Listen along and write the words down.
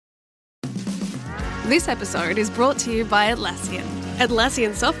This episode is brought to you by Atlassian.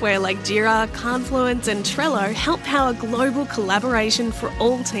 Atlassian software like Jira, Confluence, and Trello help power global collaboration for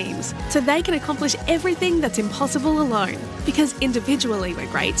all teams, so they can accomplish everything that's impossible alone. Because individually we're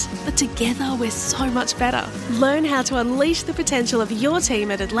great, but together we're so much better. Learn how to unleash the potential of your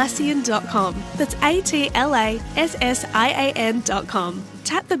team at Atlassian.com. That's Atlassian.com.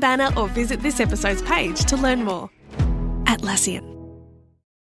 Tap the banner or visit this episode's page to learn more. Atlassian.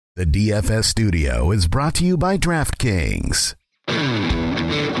 The DFS studio is brought to you by DraftKings.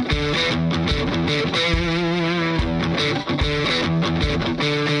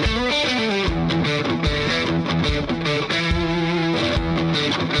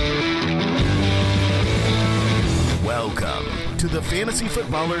 Welcome to the Fantasy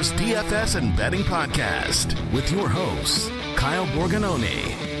Footballers DFS and Betting Podcast with your hosts, Kyle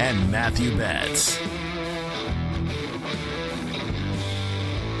Borganoni and Matthew Betz.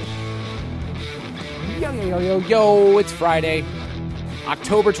 Yo, it's Friday,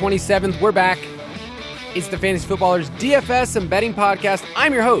 October 27th. We're back. It's the Fantasy Footballers DFS and Betting Podcast.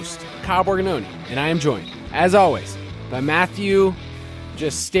 I'm your host, Kyle Borganoni, and I am joined, as always, by Matthew,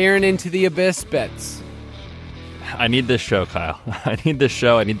 just staring into the abyss, Betz. I need this show, Kyle. I need this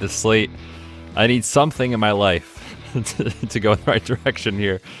show. I need the slate. I need something in my life to go in the right direction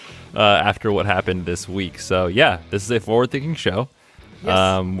here after what happened this week. So, yeah, this is a forward-thinking show.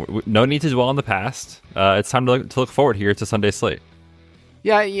 Yes. No need to dwell on the past. It's time to look forward here to Sunday slate.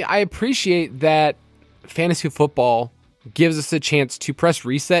 Yeah, I appreciate that fantasy football gives us a chance to press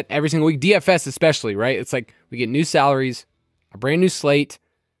reset every single week. DFS especially, right? It's like we get new salaries, a brand new slate.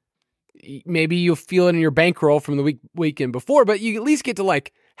 Maybe you'll feel it in your bankroll from the weekend before, but you at least get to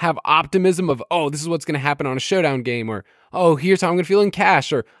like have optimism of, oh, this is what's going to happen on a showdown game, or, oh, here's how I'm going to feel in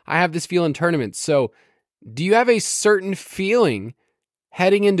cash, or I have this feel in tournaments. So do you have a certain feeling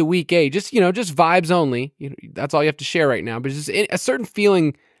heading into week 8, just vibes only, that's all you have to share right now, but just a certain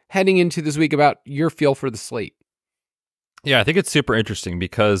feeling heading into this week about your feel for the slate? Yeah, I think it's super interesting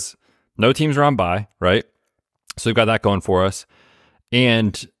because no teams are on bye, right? So we've got that going for us.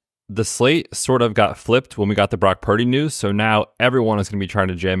 And the slate sort of got flipped when we got the Brock Purdy news. So now everyone is going to be trying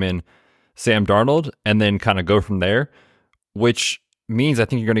to jam in Sam Darnold and then kind of go from there, which means I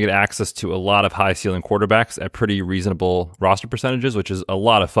think you're going to get access to a lot of high ceiling quarterbacks at pretty reasonable roster percentages, which is a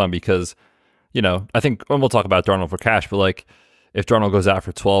lot of fun because, I think, and we'll talk about Darnold for cash, but like if Darnold goes out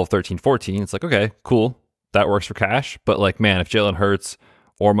for 12, 13, 14, it's like, okay, cool. That works for cash. But like, man, if Jalen Hurts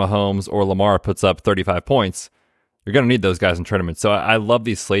or Mahomes or Lamar puts up 35 points, you're going to need those guys in tournaments. So I love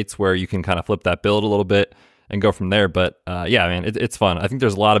these slates where you can kind of flip that build a little bit and go from there. But yeah, man, it's fun. I think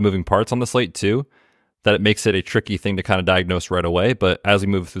there's a lot of moving parts on the slate too, that it makes it a tricky thing to kind of diagnose right away. But as we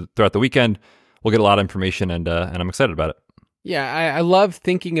move throughout the weekend, we'll get a lot of information, and I'm excited about it. Yeah, I love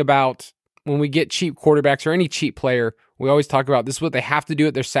thinking about when we get cheap quarterbacks or any cheap player, we always talk about this is what they have to do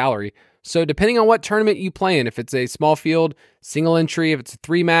at their salary. So depending on what tournament you play in, if it's a small field, single entry, if it's a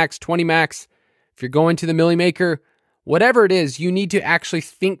 3 max, 20 max, if you're going to the Millie Maker, whatever it is, you need to actually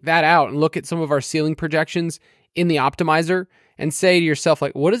think that out and look at some of our ceiling projections in the optimizer and say to yourself,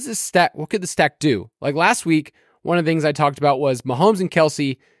 like, what could the stack do? Like last week, one of the things I talked about was Mahomes and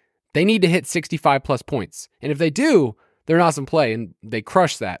Kelsey, they need to hit 65 plus points. And if they do, they're an awesome play, and they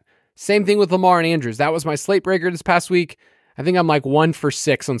crush that. Same thing with Lamar and Andrews. That was my slate breaker this past week. I think I'm like 1 for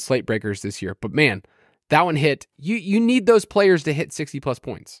 6 on slate breakers this year. But man, that one hit. You need those players to hit 60 plus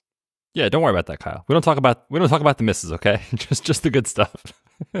points. Yeah, don't worry about that, Kyle. We don't talk about the misses, okay? just the good stuff.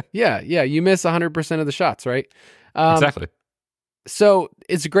 Yeah, you miss 100% of the shots, right? Exactly. So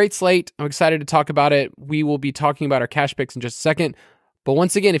it's a great slate. I'm excited to talk about it. We will be talking about our cash picks in just a second. But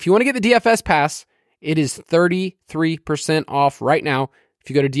once again, if you want to get the DFS pass, it is 33% off right now.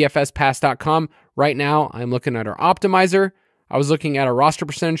 If you go to dfspass.com right now, I'm looking at our optimizer. I was looking at our roster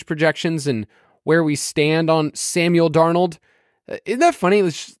percentage projections and where we stand on Samuel Darnold. Isn't that funny?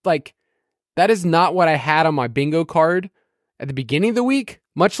 It's just like, that is not what I had on my bingo card at the beginning of the week,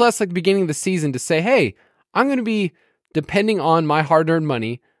 much less like the beginning of the season to say, hey, I'm going to be depending on my hard-earned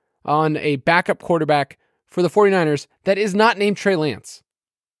money on a backup quarterback for the 49ers that is not named Trey Lance.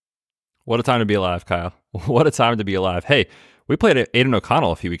 What a time to be alive, Kyle. What a time to be alive. Hey, we played Aiden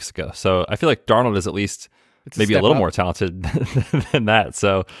O'Connell a few weeks ago, so I feel like Darnold is at least maybe a little more talented than that.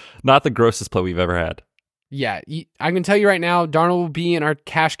 So not the grossest play we've ever had. Yeah, I can tell you right now, Darnold will be in our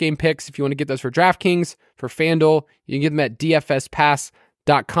cash game picks. If you want to get those for DraftKings, for FanDuel, you can get them at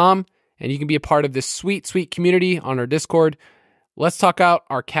dfspass.com. And you can be a part of this sweet, sweet community on our Discord. Let's talk out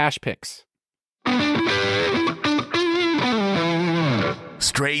our cash picks.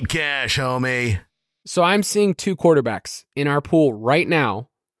 Straight cash, homie. So I'm seeing 2 quarterbacks in our pool right now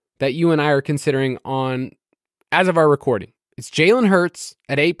that you and I are considering on as of our recording. It's Jalen Hurts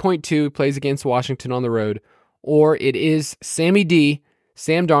at 8.2, plays against Washington on the road, or it is Sammy D,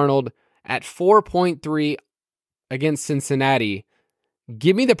 Sam Darnold at 4.3 against Cincinnati.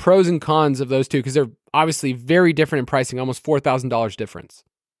 Give me the pros and cons of those two because they're obviously very different in pricing, almost $4,000 difference.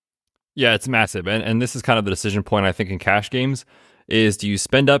 Yeah, it's massive. And this is kind of the decision point, I think, in cash games is do you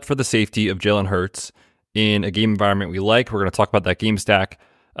spend up for the safety of Jalen Hurts in a game environment we like? We're going to talk about that game stack.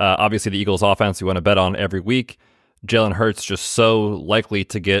 Obviously, the Eagles offense we want to bet on every week. Jalen Hurts just so likely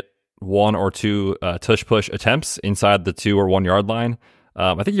to get one or two tush-push attempts inside the 2 or 1 yard line.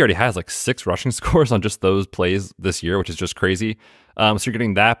 I think he already has like 6 rushing scores on just those plays this year, which is just crazy. So you're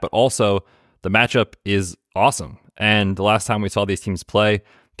getting that, but also the matchup is awesome. And the last time we saw these teams play,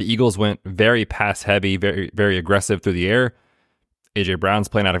 the Eagles went very pass-heavy, very, very aggressive through the air. A.J. Brown's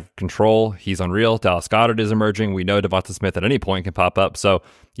playing out of control. He's unreal. Dallas Goedert is emerging. We know Devonta Smith at any point can pop up. So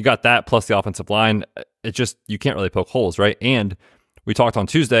you got that plus the offensive line. It just, you can't really poke holes, right? And we talked on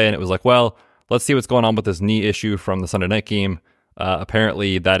Tuesday and it was like, well, let's see what's going on with this knee issue from the Sunday night game.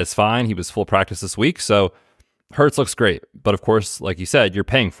 Apparently that is fine. He was full practice this week. So Hurts looks great. But of course, like you said, you're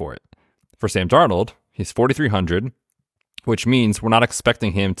paying for it. For Sam Darnold, he's 4,300, which means we're not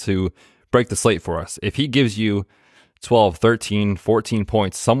expecting him to break the slate for us. If he gives you 12, 13, 14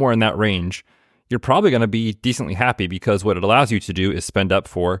 points, somewhere in that range, you're probably going to be decently happy because what it allows you to do is spend up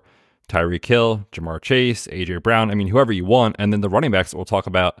for Tyreek Hill, Jamar Chase, A.J. Brown, I mean, whoever you want. And then the running backs that we'll talk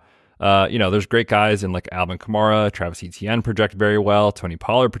about, there's great guys in like Alvin Kamara, Travis Etienne project very well, Tony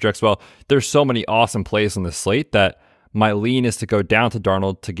Pollard projects well. There's so many awesome plays on the slate that my lean is to go down to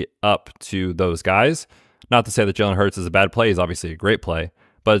Darnold to get up to those guys. Not to say that Jalen Hurts is a bad play. He's obviously a great play,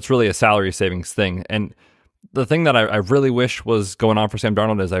 but it's really a salary savings thing. And the thing that I really wish was going on for Sam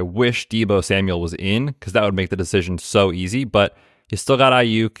Darnold is I wish Deebo Samuel was in because that would make the decision so easy. But he's still got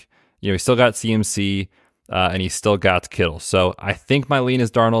Ayuk, he's still got CMC, and he's still got Kittle. So I think my lean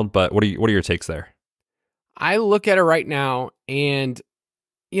is Darnold. But what are your takes there? I look at it right now, and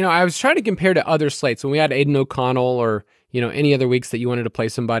I was trying to compare to other slates when we had Aiden O'Connell or any other weeks that you wanted to play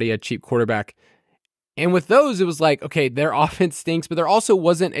somebody at cheap quarterback. And with those, it was like, okay, their offense stinks, but there also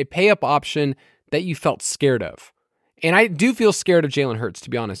wasn't a pay up option that you felt scared of. And I do feel scared of Jalen Hurts, to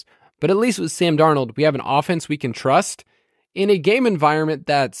be honest. But at least with Sam Darnold, we have an offense we can trust in a game environment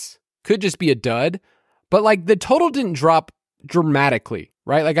that's could just be a dud. But like the total didn't drop dramatically,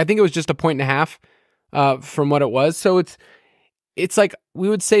 right? Like I think it was just 1.5 from what it was. So it's like we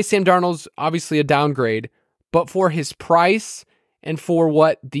would say Sam Darnold's obviously a downgrade, but for his price and for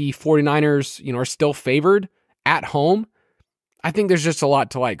what the 49ers, are still favored at home, I think there's just a lot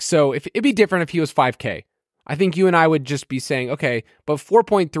to like. So if it'd be different if he was 5K. I think you and I would just be saying, okay, but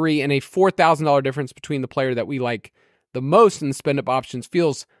 4.3 and a $4,000 difference between the player that we like the most in the spend up options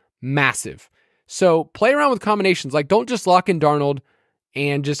feels massive. So play around with combinations. Like don't just lock in Darnold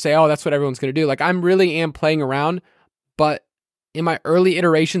and just say, oh, that's what everyone's going to do. Like I really am playing around, but in my early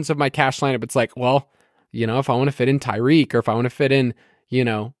iterations of my cash lineup, it's like, well, if I want to fit in Tyreek or if I want to fit in,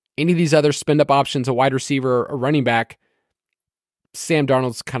 any of these other spend up options, a wide receiver or a running back, Sam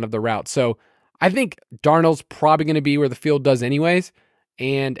Darnold's kind of the route. So I think Darnold's probably going to be where the field does anyways.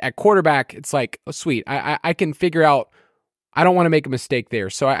 And at quarterback, it's like, oh, sweet. I can figure out, I don't want to make a mistake there.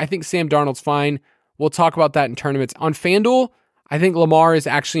 So I think Sam Darnold's fine. We'll talk about that in tournaments. On FanDuel, I think Lamar is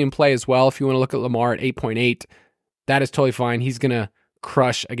actually in play as well. If you want to look at Lamar at 8.8, that is totally fine. He's going to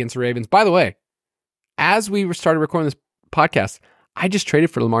crush against the Ravens. By the way, as we started recording this podcast, I just traded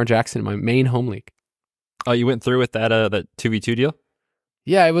for Lamar Jackson in my main home league. Oh, you went through with that 2v2 deal?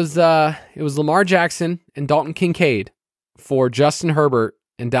 Yeah, it was Lamar Jackson and Dalton Kincaid for Justin Herbert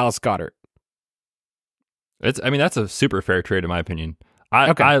and Dallas Goedert. That's a super fair trade in my opinion.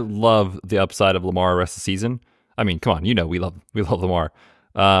 I love the upside of Lamar the rest of the season. I mean, come on, we love Lamar.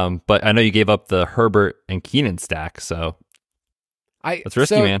 But I know you gave up the Herbert and Keenan stack, so that's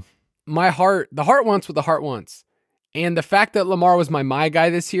risky, man. The heart wants what the heart wants. And the fact that Lamar was my guy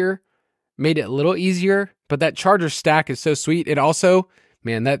this year made it a little easier, but that Chargers stack is so sweet. It also,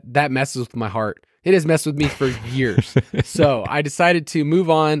 man, that messes with my heart. It has messed with me for years. So I decided to move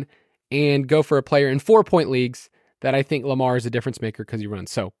on and go for a player in 4-point leagues that I think Lamar is a difference maker because he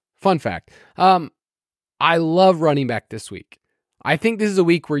runs. So fun fact. I love running back this week. I think this is a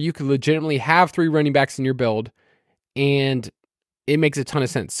week where you could legitimately have 3 running backs in your build and it makes a ton of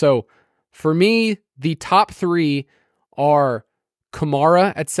sense. So for me, the top 3 are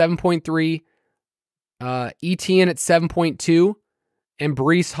Kamara at 7.3, Etienne at 7.2, and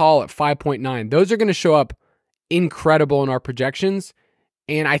Breece Hall at 5.9. Those are going to show up incredible in our projections.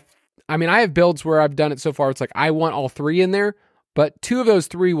 And I have builds where I've done it so far. It's like I want all 3 in there, but 2 of those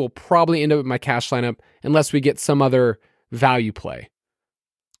 3 will probably end up in my cash lineup unless we get some other value play.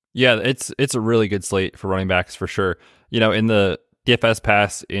 Yeah, it's a really good slate for running backs for sure. In the DFS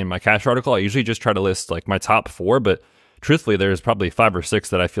pass in my cash article, I usually just try to list like my top 4, but truthfully, there's probably 5 or 6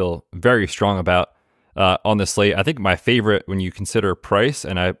 that I feel very strong about on this slate. I think my favorite when you consider price,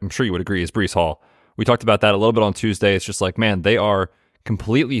 and I'm sure you would agree, is Breece Hall. We talked about that a little bit on Tuesday. It's just like, man, they are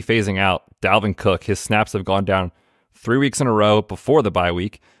completely phasing out Dalvin Cook. His snaps have gone down 3 weeks in a row before the bye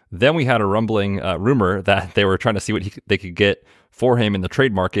week. Then we had a rumbling rumor that they were trying to see what they could get for him in the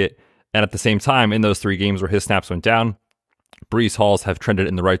trade market. And at the same time, in those 3 games where his snaps went down, Breece Halls have trended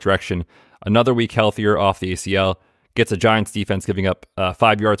in the right direction. Another week healthier off the ACL. Gets a Giants defense giving up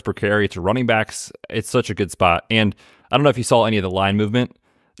 5 yards per carry to running backs. It's such a good spot. And I don't know if you saw any of the line movement.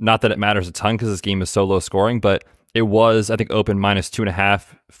 Not that it matters a ton because this game is so low scoring, but it was, I think, open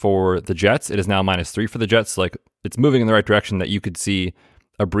 -2.5 for the Jets. It is now -3 for the Jets. Like, it's moving in the right direction that you could see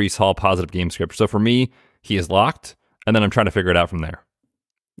a Breece Hall positive game script. So for me, he is locked, and then I'm trying to figure it out from there.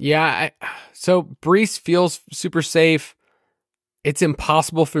 Yeah, so Breece feels super safe. It's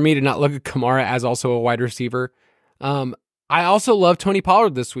impossible for me to not look at Kamara as also a wide receiver. I also love Tony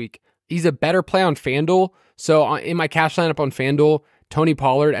Pollard this week. He's a better play on FanDuel. So in my cash lineup on FanDuel, Tony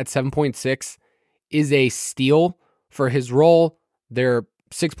Pollard at 7.6 is a steal for his role. They're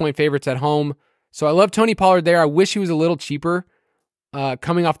 6-point favorites at home. So I love Tony Pollard there. I wish he was a little cheaper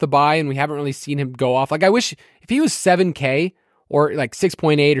coming off the bye, and we haven't really seen him go off. Like, I wish if he was 7K or like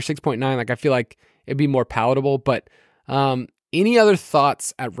 6.8 or 6.9, like, I feel like it'd be more palatable. But any other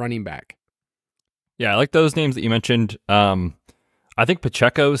thoughts at running back? Yeah, I like those names that you mentioned. I think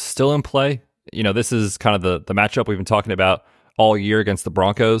Pacheco is still in play. This is kind of the matchup we've been talking about all year against the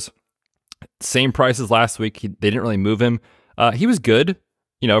Broncos. Same price as last week. They didn't really move him. He was good.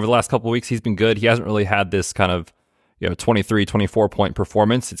 Over the last couple of weeks, he's been good. He hasn't really had this kind of 23, 24 point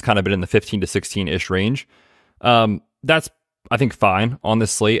performance. It's kind of been in the 15 to 16-ish range. That's, I think, fine on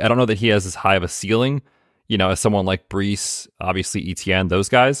this slate. I don't know that he has as high of a ceiling, as someone like Breece, obviously ETN, those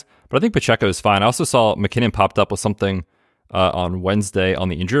guys. But I think Pacheco is fine. I also saw McKinnon popped up with something on Wednesday on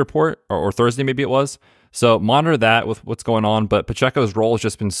the injury report, or Thursday maybe it was. So monitor that with what's going on. But Pacheco's role has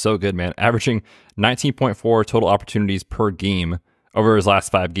just been so good, man. Averaging 19.4 total opportunities per game over his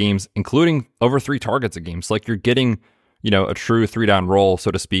last 5 games, including over 3 targets a game. So like, you're getting, a true 3-down role,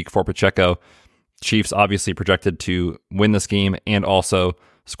 so to speak, for Pacheco. Chiefs obviously projected to win this game and also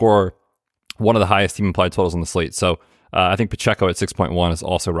score one of the highest team implied totals on the slate. So I think Pacheco at 6.1 is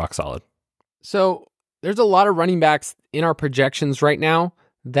also rock solid. So there's a lot of running backs in our projections right now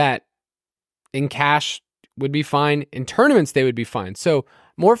that in cash would be fine. In tournaments, they would be fine. So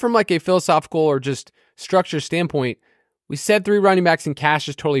more from like a philosophical or just structure standpoint, we said 3 running backs in cash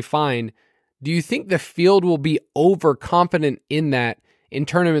is totally fine. Do you think the field will be overconfident in that in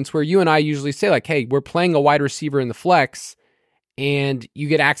tournaments where you and I usually say like, hey, we're playing a wide receiver in the flex and you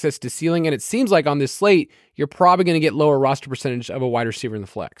get access to ceiling? And it seems like on this slate, you're probably going to get lower roster percentage of a wide receiver in the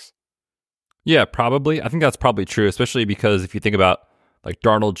flex. Yeah, probably. I think that's probably true, especially because if you think about like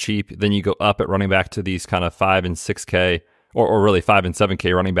Darnold cheap, then you go up at running back to these kind of 5 and 6K or really 5 and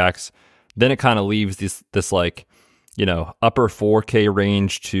 7K running backs. Then it kind of leaves this like, upper 4K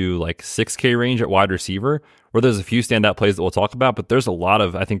range to like 6K range at wide receiver, where there's a few standout plays that we'll talk about, but there's a lot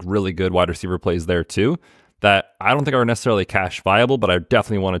of, I think, really good wide receiver plays there too that I don't think are necessarily cash viable, but I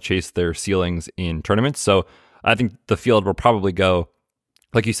definitely want to chase their ceilings in tournaments. So I think the field will probably go,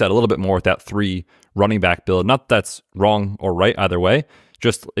 like you said, a little bit more with that 3 running back build. Not that that's wrong or right either way.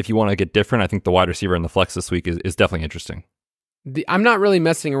 Just if you want to get different, I think the wide receiver in the flex this week is definitely interesting. I'm not really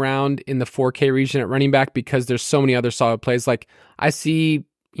messing around in the 4K region at running back because there's so many other solid plays. Like I see,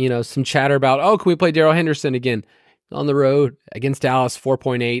 some chatter about, can we play Darrell Henderson again on the road against Dallas,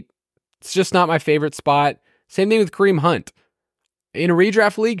 4.8. It's just not my favorite spot. Same thing with Kareem Hunt. In a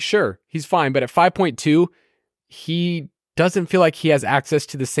redraft league, sure, he's fine. But at 5.2, he doesn't feel like he has access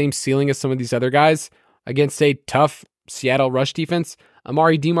to the same ceiling as some of these other guys against a tough Seattle rush defense.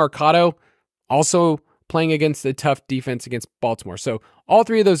 Amari DeMarcado also playing against a tough defense against Baltimore. So all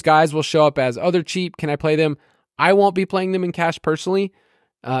 3 of those guys will show up as, they're cheap. Can I play them? I won't be playing them in cash personally.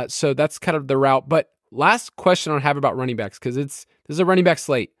 So that's kind of the route. But last question I have about running backs, because this is a running back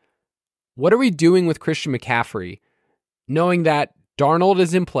slate. What are we doing with Christian McCaffrey? Knowing that Darnold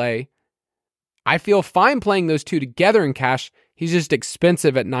is in play, I feel fine playing those 2 together in cash. He's just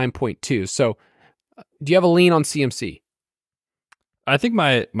expensive at 9.2. So do you have a lean on CMC? I think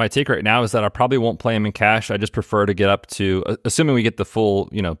my take right now is that I probably won't play him in cash. I just prefer to get up to, assuming we get the full,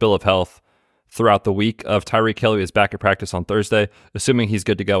 bill of health throughout the week of Tyreek Hill is back at practice on Thursday, assuming he's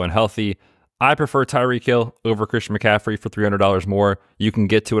good to go and healthy. I prefer Tyreek Hill over Christian McCaffrey for $300 more. You can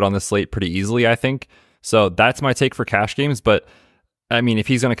get to it on the slate pretty easily, I think. So that's my take for cash games. But I mean, if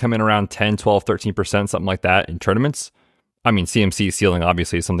he's going to come in around 10, 12, 13%, something like that in tournaments, I mean, CMC ceiling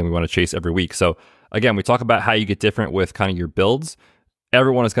obviously is something we want to chase every week. So again, we talk about how you get different with kind of your builds.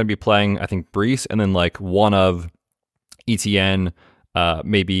 Everyone is going to be playing, I think, Breece and then like one of ETN,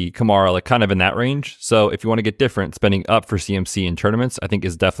 maybe Kamara, like kind of in that range. So if you want to get different, spending up for CMC in tournaments, I think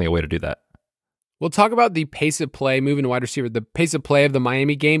is definitely a way to do that. We'll talk about the pace of play, moving to wide receiver, the pace of play of the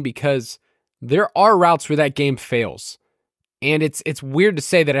Miami game, because there are routes where that game fails. And it's weird to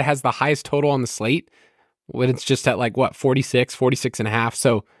say that it has the highest total on the slate when it's just at like, 46 and a half.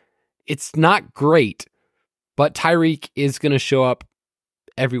 So it's not great, but Tyreek is going to show up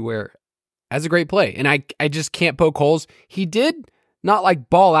everywhere as a great play. And I just can't poke holes. He did not like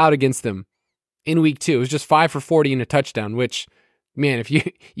ball out against them in week 2. It was just 5 for 40 and a touchdown, which, man, if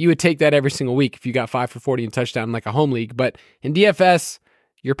you would take that every single week if you got 5 for 40 and a touchdown in like a home league. But in DFS,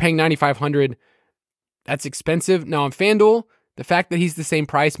 you're paying $9,500. That's expensive. Now on FanDuel, the fact that he's the same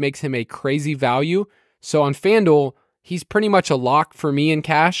price makes him a crazy value. So on FanDuel, he's pretty much a lock for me in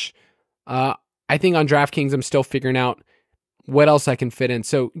cash. I think on DraftKings, I'm still figuring out what else I can fit in.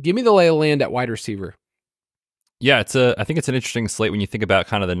 So give me the lay of the land at wide receiver. Yeah, I think it's an interesting slate when you think about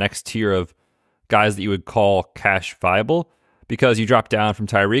kind of the next tier of guys that you would call cash viable, because you drop down from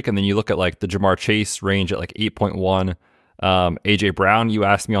Tyreek and then you look at like the Jamar Chase range at like 8.1. AJ Brown, you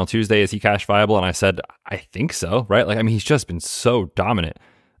asked me on Tuesday, is he cash viable? And I said, I think so, right? Like, I mean, he's just been so dominant.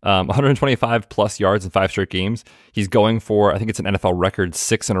 125 plus yards in 5 straight games. He's going for, I think it's an NFL record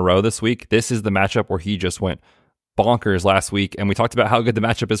 6 in a row this week. This is the matchup where he just went bonkers last week. And we talked about how good the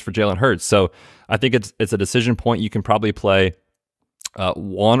matchup is for Jalen Hurts. So I think it's a decision point. You can probably play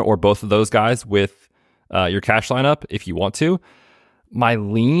one or both of those guys with your cash lineup if you want to. My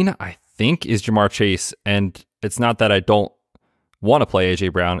lean, I think, is Jamar Chase. And it's not that I don't want to play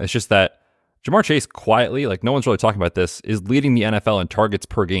AJ Brown. It's just that Jamar Chase quietly, like no one's really talking about this, is leading the NFL in targets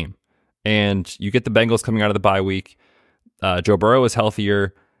per game. And you get the Bengals coming out of the bye week. Joe Burrow is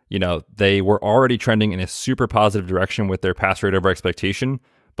healthier. You know, they were already trending in a super positive direction with their pass rate over expectation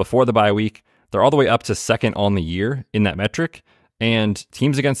before the bye week. They're all the way up to second on the year in that metric. And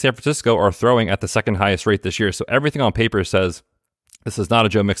teams against San Francisco are throwing at the second highest rate this year. So everything on paper says this is not a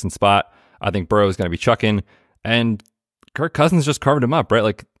Joe Mixon spot. I think Burrow is going to be chucking. And Kirk Cousins just carved him up, right?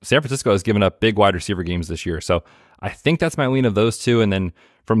 Like San Francisco has given up big wide receiver games this year. So I think that's my lean of those two. And then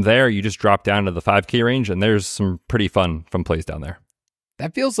from there, you just drop down to the 5K range, and there's some pretty fun plays down there.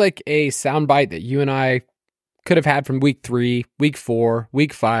 That feels like a soundbite that you and I could have had from week 3, week 4,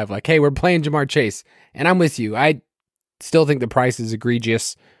 week 5. Like, hey, we're playing Jamar Chase. And I'm with you. I still think the price is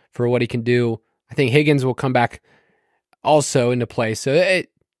egregious for what he can do. I think Higgins will come back also into play. So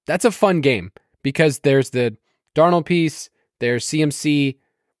that's a fun game because there's the Darnold piece, there's CMC.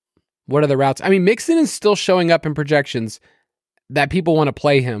 What are the routes? I mean, Mixon is still showing up in projections that people want to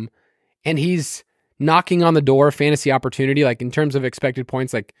play him, and he's knocking on the door of fantasy opportunity. Like in terms of expected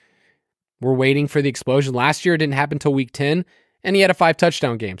points, like we're waiting for the explosion. Last year it didn't happen until week 10, and he had a 5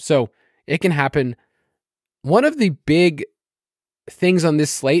 touchdown game. So it can happen. One of the big things on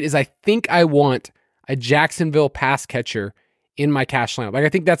this slate is I think I want a Jacksonville pass catcher in my cash lineup. Like I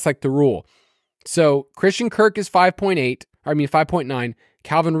think that's like the rule. So Christian Kirk is 5.9.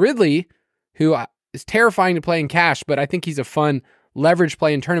 Calvin Ridley, who is terrifying to play in cash, but I think he's a fun leverage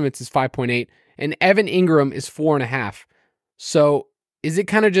play in tournaments, is 5.8. And Evan Ingram is 4.5. So is it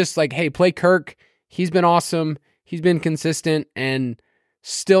kind of just like, hey, play Kirk? He's been awesome. He's been consistent and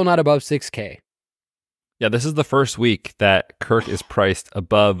still not above 6K. Yeah, this is the first week that Kirk is priced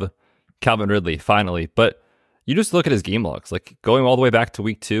above Calvin Ridley, finally. But you just look at his game logs, like going all the way back to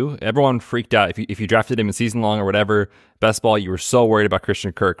week 2, everyone freaked out. If you drafted him in season long or whatever, best ball, you were so worried about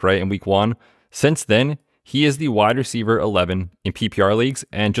Christian Kirk, right? In week 1. Since then, he is the wide receiver 11 in PPR leagues.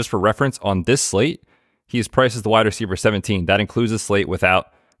 And just for reference, on this slate, he is priced as the wide receiver 17. That includes a slate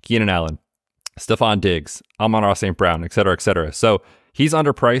without Keenan Allen, Stephon Diggs, Amon-Ra St. Brown, et cetera, et cetera. So he's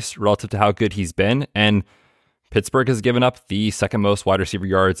underpriced relative to how good he's been. And Pittsburgh has given up the second most wide receiver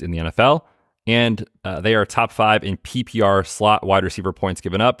yards in the NFL. And they are top 5 in PPR slot wide receiver points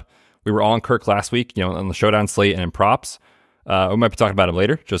given up. We were on Kirk last week, on the showdown slate and in props. We might be talking about him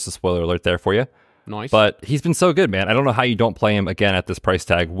later. Just a spoiler alert there for you. Nice. But he's been so good, man. I don't know how you don't play him again at this price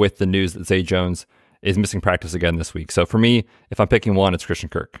tag with the news that Zay Jones is missing practice again this week. So for me, if I'm picking one, it's Christian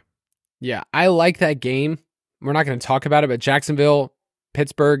Kirk. Yeah, I like that game. We're not going to talk about it, but Jacksonville,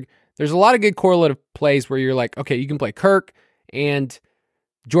 Pittsburgh, there's a lot of good correlative plays where you're like, okay, you can play Kirk and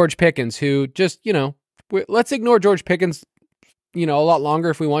George Pickens, who just, let's ignore George Pickens a lot longer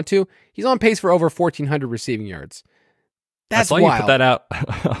if we want to. He's on pace for over 1,400 receiving yards. That's I saw wild. you put that out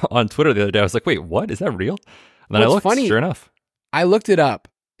on Twitter the other day. I was like, wait, what? Is that real? And then I looked, funny, sure enough. I looked it up.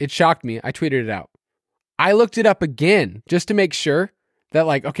 It shocked me. I tweeted it out. I looked it up again just to make sure that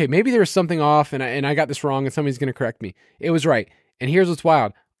like, okay, maybe there was something off and I got this wrong and somebody's going to correct me. It was right. And here's what's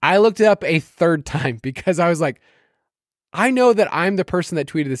wild. I looked it up a third time because I was like, I know that I'm the person that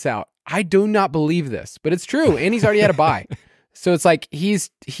tweeted this out. I do not believe this, but it's true. And he's already had a bye. So it's like, he's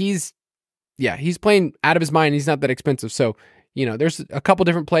playing out of his mind. He's not that expensive. So, there's a couple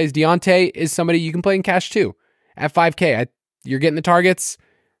different plays. Deontay is somebody you can play in cash too at 5K. You're getting the targets,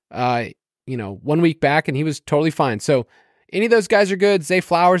 1 week back and he was totally fine. So any of those guys are good. Zay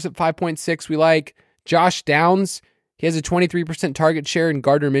Flowers at 5.6. We like Josh Downs. He has a 23% target share in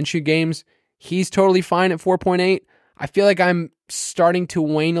Gardner Minshew games. He's totally fine at 4.8. I feel like I'm starting to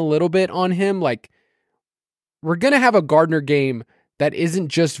wane a little bit on him. Like, we're going to have a Gardner game that isn't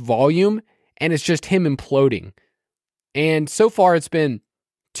just volume and it's just him imploding. And so far it's been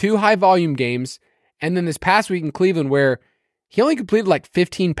 2 high volume games. And then this past week in Cleveland where he only completed like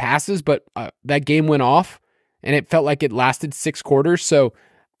 15 passes, but that game went off and it felt like it lasted 6 quarters. So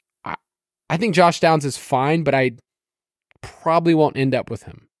I think Josh Downs is fine, but I probably won't end up with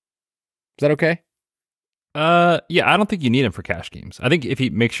him. Is that okay? Yeah, I don't think you need him for cash games. I think if he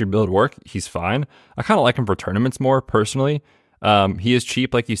makes your build work, he's fine. I kind of like him for tournaments more personally. He is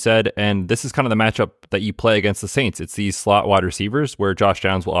cheap, like you said, and this is kind of the matchup that you play against the Saints. It's these slot wide receivers where Josh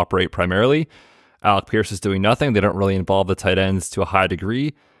Downs will operate primarily. Alec Pierce is doing nothing. They don't really involve the tight ends to a high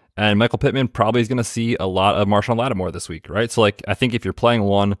degree. And Michael Pittman probably is going to see a lot of Marshawn Lattimore this week, right? So, like, I think if you're playing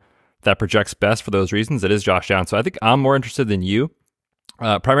one that projects best for those reasons, it is Josh Downs. So I think I'm more interested than you,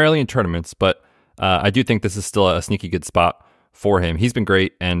 primarily in tournaments, but I do think this is still a sneaky good spot for him. He's been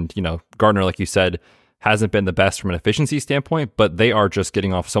great, and Gardner, like you said, hasn't been the best from an efficiency standpoint, but they are just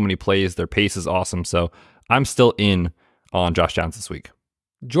getting off so many plays. Their pace is awesome, so I'm still in on Josh Downs this week.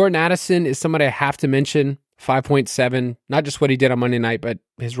 Jordan Addison is somebody I have to mention, 5.7, not just what he did on Monday night, but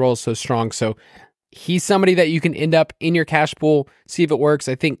his role is so strong. So he's somebody that you can end up in your cash pool, see if it works.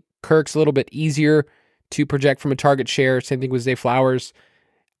 I think Kirk's a little bit easier to project from a target share. Same thing with Zay Flowers.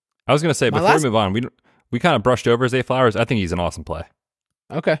 I was going to say, before we move on, we kind of brushed over Zay Flowers. I think he's an awesome play.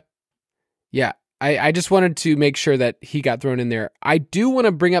 Okay. Yeah, I just wanted to make sure that he got thrown in there. I do want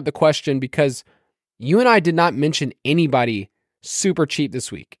to bring up the question because you and I did not mention anybody super cheap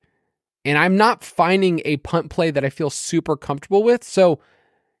this week. And I'm not finding a punt play that I feel super comfortable with. So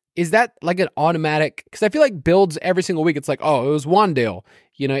is that like an automatic? Because I feel like builds every single week. It's like, oh, it was Wandale.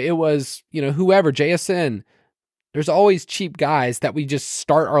 It was, whoever, JSN. There's always cheap guys that we just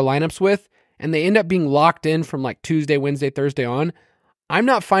start our lineups with, and they end up being locked in from like Tuesday, Wednesday, Thursday on. I'm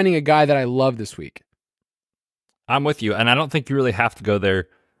not finding a guy that I love this week. I'm with you, and I don't think you really have to go there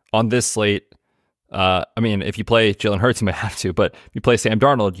on this slate. If you play Jalen Hurts, you might have to, but if you play Sam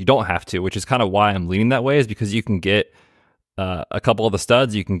Darnold, you don't have to, which is kind of why I'm leaning that way, is because you can get a couple of the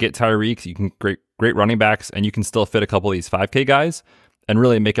studs, you can get Tyreek, you can great running backs, and you can still fit a couple of these 5K guys and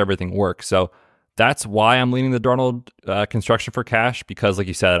really make everything work. So that's why I'm leaning the Darnold construction for cash, because like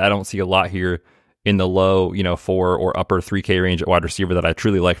you said, I don't see a lot here in the low, 4 or upper 3K range at wide receiver that I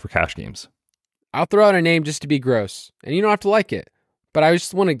truly like for cash games. I'll throw out a name just to be gross, and you don't have to like it, but I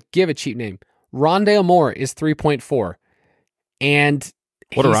just want to give a cheap name. Rondale Moore is 3.4, and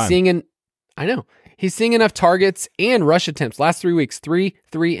he's seeing enough targets and rush attempts. Last 3 weeks, 3,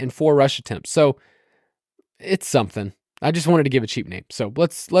 3, and 4 rush attempts. So it's something. I just wanted to give a cheap name. So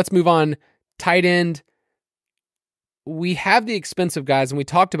let's move on. Tight end. We have the expensive guys, and we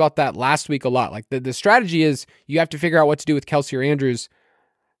talked about that last week a lot. Like the strategy is you have to figure out what to do with Kelsey or Andrews.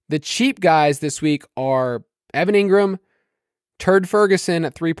 The cheap guys this week are Evan Ingram, Turd Ferguson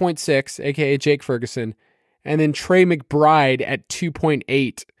at 3.6, aka Jake Ferguson, and then Trey McBride at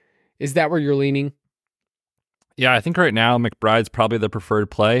 2.8. Is that where you're leaning? Yeah, I think right now McBride's probably the preferred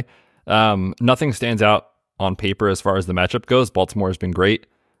play. Nothing stands out on paper as far as the matchup goes. Baltimore has been great,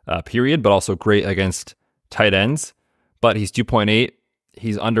 period, but also great against tight ends. But he's 2.8.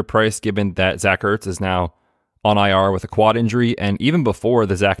 He's underpriced given that Zach Ertz is now on IR with a quad injury. And even before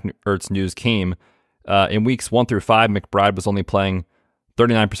the Zach Ertz news came, in weeks 1 through 5, McBride was only playing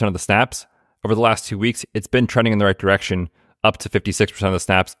 39% of the snaps. Over the last 2 weeks, it's been trending in the right direction, up to 56% of the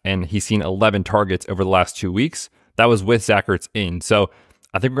snaps, and he's seen 11 targets over the last 2 weeks. That was with Zach Ertz in. So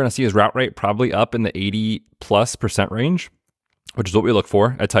I think we're going to see his route rate probably up in the 80+% range, which is what we look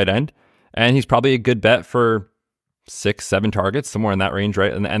for at tight end. And he's probably a good bet for 6-7 targets, somewhere in that range,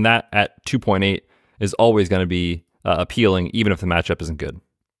 right? And that at 2.8 is always going to be appealing, even if the matchup isn't good.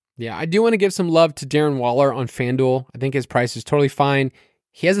 Yeah, I do want to give some love to Darren Waller on FanDuel. I think his price is totally fine.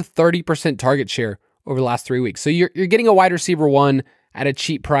 He has a 30% target share over the last 3 weeks. So you're getting a wide receiver one at a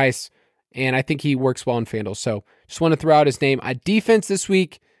cheap price, and I think he works well on FanDuel. So just want to throw out his name. Defense this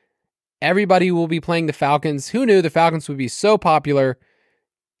week, everybody will be playing the Falcons. Who knew the Falcons would be so popular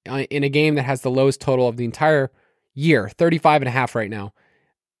in a game that has the lowest total of the entire year, 35.5 right now.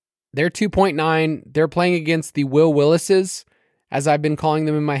 They're 2.9. They're playing against the Will Willises, as I've been calling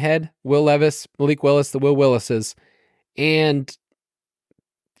them in my head. Will Levis, Malik Willis, the Will Willises. And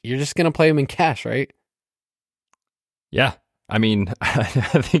you're just going to play them in cash, right? Yeah. I mean, I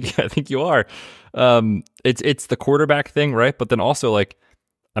think you are. It's the quarterback thing, right? But then also, like,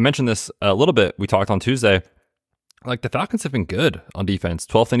 I mentioned this a little bit. We talked on Tuesday. Like, the Falcons have been good on defense.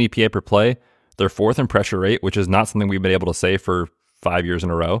 12th in EPA per play. They're 4th in pressure rate, which is not something we've been able to say for 5 years in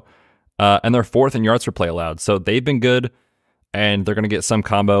a row. And they're 4th in yards per play allowed. So they've been good, and they're going to get some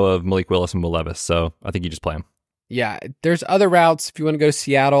combo of Malik Willis and Will Levis. So I think you just play them. Yeah, there's other routes. If you want to go to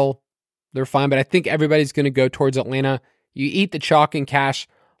Seattle, they're fine. But I think everybody's going to go towards Atlanta. You eat the chalk in cash.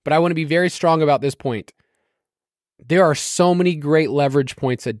 But I want to be very strong about this point. There are so many great leverage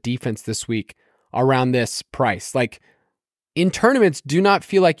points at defense this week around this price. Like, in tournaments, do not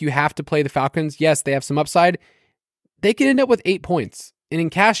feel like you have to play the Falcons. Yes, they have some upside. They can end up with 8 points. And in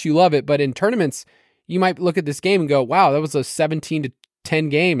cash, you love it. But in tournaments, you might look at this game and go, wow, that was a 17-10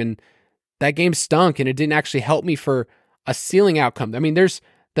 game. And that game stunk. And it didn't actually help me for a ceiling outcome. I mean, there's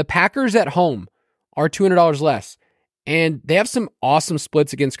the Packers at home are $200 less. And they have some awesome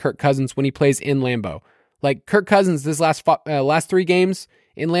splits against Kirk Cousins when he plays in Lambeau. Like, Kirk Cousins, this last 3 games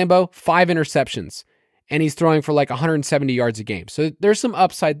in Lambeau, 5 interceptions. And he's throwing for like 170 yards a game. So there's some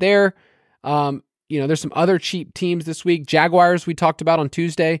upside there. There's some other cheap teams this week. Jaguars, we talked about on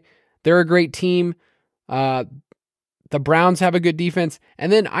Tuesday. They're a great team. The Browns have a good defense.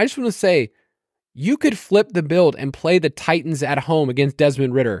 And then I just want to say, you could flip the build and play the Titans at home against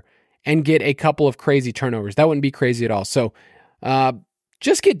Desmond Ridder and get a couple of crazy turnovers. That wouldn't be crazy at all. So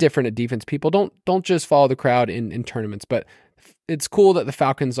just get different at defense, people. Don't just follow the crowd in tournaments. But it's cool that the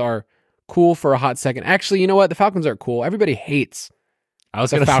Falcons are cool for a hot second. Actually, you know what? The Falcons aren't cool. Everybody hates. I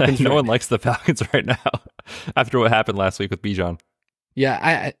was going to say, no one likes the Falcons right now after what happened last week with Bijan.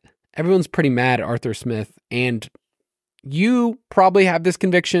 Yeah, everyone's pretty mad at Arthur Smith, and you probably have this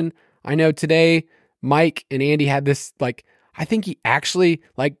conviction. I know today Mike and Andy had this, like, I think he actually,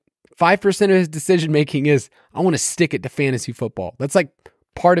 like, 5% of his decision making is, I want to stick it to fantasy football. That's like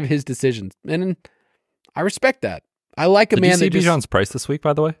part of his decisions, and I respect that. I like a man that Did you see Bijan's price this week,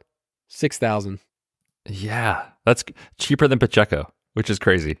 by the way? 6,000. Yeah, that's cheaper than Pacheco, which is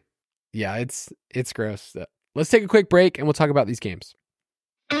crazy. Yeah, it's gross. Let's take a quick break and we'll talk about these games.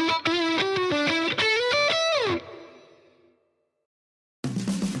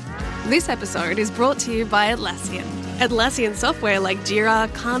 This episode is brought to you by Atlassian. Atlassian software like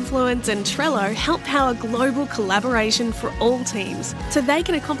Jira, Confluence, and Trello help power global collaboration for all teams, so they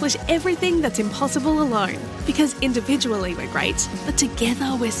can accomplish everything that's impossible alone. Because individually we're great, but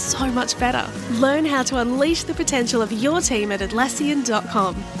together we're so much better. Learn how to unleash the potential of your team at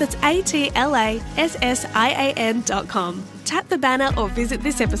Atlassian.com. That's Atlassian.com. Tap the banner or visit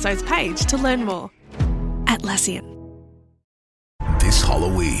this episode's page to learn more. Atlassian. This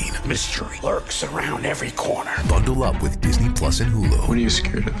Halloween, mystery lurks around every corner. Bundle up with Disney Plus and Hulu. What are you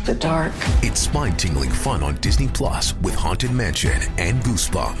scared of? The dark. It's spine-tingling fun on Disney Plus with Haunted Mansion and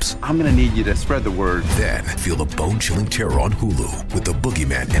Goosebumps. I'm gonna need you to spread the word. Then feel the bone-chilling terror on Hulu with The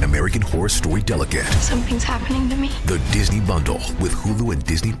Boogeyman and American Horror Story Delicate. Something's happening to me. The Disney Bundle with Hulu and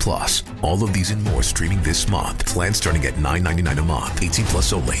Disney Plus. All of these and more streaming this month. Plans starting at $9.99 a month. 18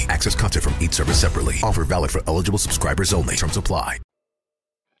 plus only. Access content from each service separately. Offer valid for eligible subscribers only. Terms apply.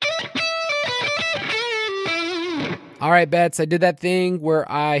 All right, Betz, I did that thing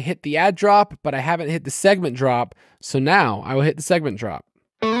where I hit the ad drop, but I haven't hit the segment drop. So now I will hit the segment drop.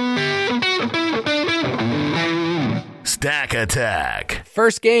 Stack Attack.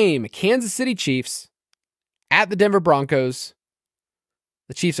 First game, Kansas City Chiefs at the Denver Broncos.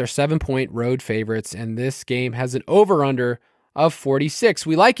 The Chiefs are 7-point road favorites, and this game has an over-under of 46.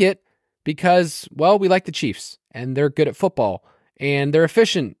 We like it because, well, we like the Chiefs, and they're good at football, and they're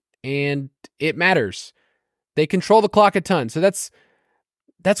efficient, and it matters. They control the clock a ton. So that's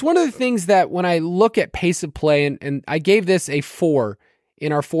one of the things that when I look at pace of play, and I gave this a 4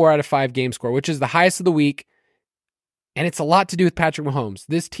 in our 4 out of 5 game score, which is the highest of the week. And it's a lot to do with Patrick Mahomes.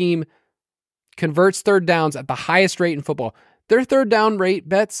 This team converts third downs at the highest rate in football. Their third down rate,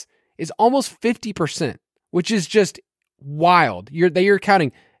 Betz, is almost 50%, which is just wild. You're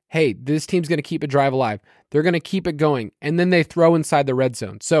counting hey, this team's going to keep a drive alive. They're going to keep it going. And then they throw inside the red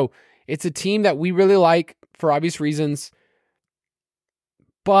zone. So it's a team that we really like for obvious reasons,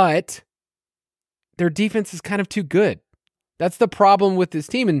 but their defense is kind of too good. That's the problem with this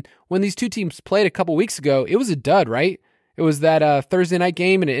team. And when these two teams played a couple weeks ago, it was a dud, right? It was that Thursday night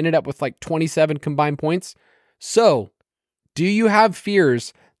game, and it ended up with like 27 combined points. So do you have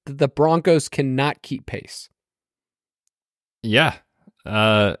fears that the Broncos cannot keep pace? Yeah,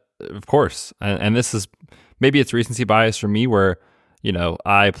 of course. And this is, maybe it's recency bias for me where,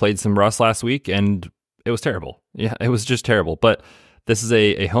 I played some Russ last week and it was terrible. Yeah, it was just terrible. But this is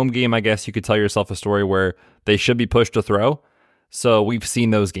a home game, I guess you could tell yourself a story where they should be pushed to throw. So we've seen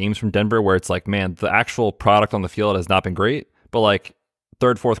those games from Denver where it's like, man, the actual product on the field has not been great. But like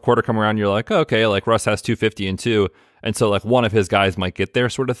third, fourth quarter come around, you're like, oh, okay, like Russ has 250 and 2. And so like one of his guys might get there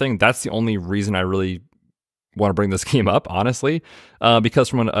sort of thing. That's the only reason I really want to bring this game up, honestly, because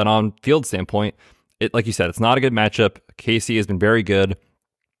from an on-field standpoint, it, like you said, it's not a good matchup. KC has been very good.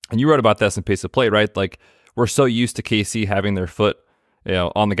 And you wrote about this in Pace of Play, right? Like we're so used to KC having their foot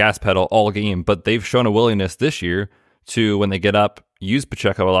on the gas pedal all game, but they've shown a willingness this year to, when they get up, use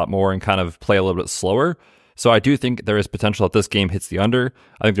Pacheco a lot more and kind of play a little bit slower. So I do think there is potential that this game hits the under.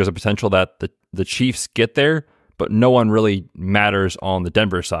 I think there's a potential that the Chiefs get there, but no one really matters on the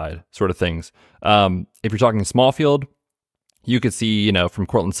Denver side, sort of things. If you're talking small field, you could see, from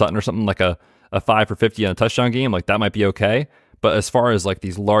Cortland Sutton or something like a 5 for 50 on a touchdown game, like that might be okay. But as far as like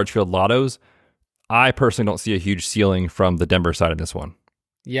these large field lottos, I personally don't see a huge ceiling from the Denver side of this one.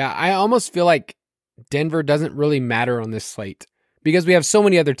 Yeah, I almost feel like Denver doesn't really matter on this slate because we have so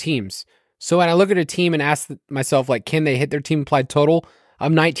many other teams. So when I look at a team and ask myself, like, can they hit their team implied total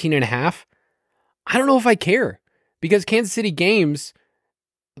of 19.5? I don't know if I care because Kansas City games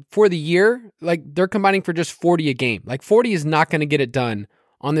for the year, like they're combining for just 40 a game. Like 40 is not going to get it done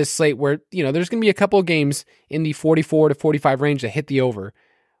on this slate where, there's going to be a couple of games in the 44 to 45 range that hit the over.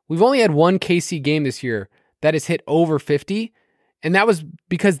 We've only had one KC game this year that has hit over 50. And that was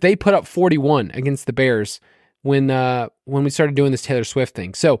because they put up 41 against the Bears when we started doing this Taylor Swift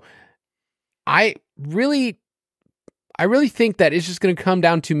thing. So I really think that it's just going to come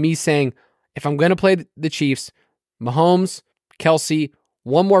down to me saying, if I'm going to play the Chiefs, Mahomes, Kelsey,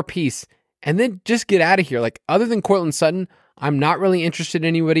 one more piece, and then just get out of here. Like other than Cortland Sutton, I'm not really interested in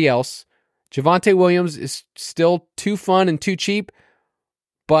anybody else. Javonte Williams is still too fun and too cheap,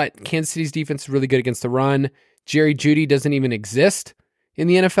 but Kansas City's defense is really good against the run. Jerry Jeudy doesn't even exist in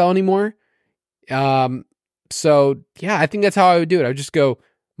the NFL anymore. So yeah, I think that's how I would do it. I would just go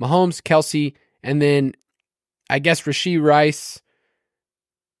Mahomes, Kelsey, and then I guess Rashee Rice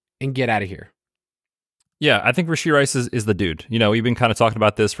and get out of here. Yeah, I think Rashee Rice is the dude. We've been kind of talking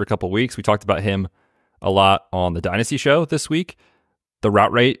about this for a couple of weeks. We talked about him a lot on the Dynasty show this week. The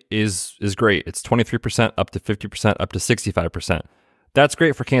route rate is great. It's 23% up to 50% up to 65%. That's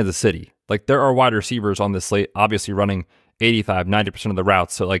great for Kansas City. Like there are wide receivers on this slate, obviously running 85, 90% of the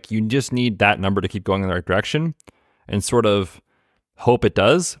routes. So like you just need that number to keep going in the right direction and sort of hope it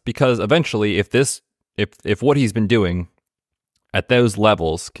does, because eventually if what he's been doing at those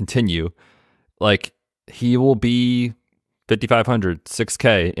levels continue, like he will be 5,500,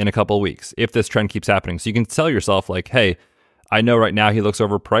 6K in a couple of weeks if this trend keeps happening. So you can tell yourself like, hey, I know right now he looks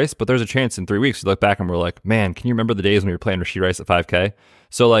overpriced, but there's a chance in 3 weeks you look back and we're like, man, can you remember the days when we were playing Rashee Rice at 5K?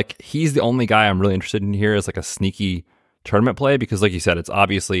 So like he's the only guy I'm really interested in here as like a sneaky tournament play, because like you said, it's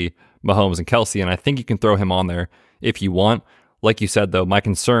obviously Mahomes and Kelsey, and I think you can throw him on there if you want. Like you said though, my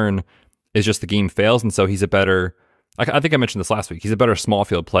concern is just the game fails, and so he's a better, I think I mentioned this last week, he's a better small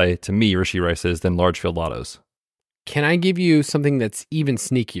field play to me, Rashee Rice is, than large field lottos. Can I give you something that's even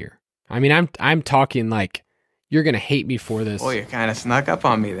sneakier? I mean, I'm talking like, you're going to hate me for this. Oh, you kind of snuck up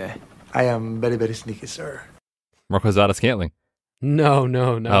on me there. I am very, very sneaky, sir. Marquez Valdes-Scantling. No.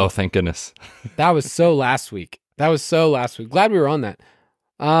 Oh, thank goodness. That was so last week. Glad we were on that.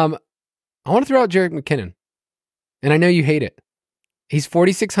 I want to throw out Jerick McKinnon. And I know you hate it. He's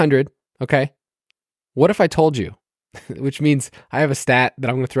 4,600. Okay. What if I told you? Which means I have a stat that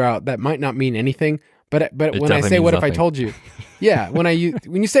I'm going to throw out that might not mean anything. But when I say what if I told you, yeah, when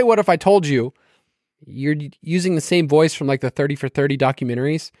you say what if I told you, you're using the same voice from like the 30 for 30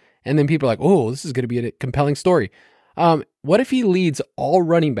 documentaries. And then people are like, oh, this is going to be a compelling story. What if he leads all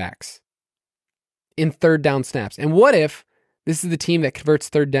running backs in third down snaps? And what if this is the team that converts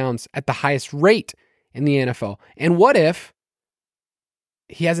third downs at the highest rate in the NFL? And what if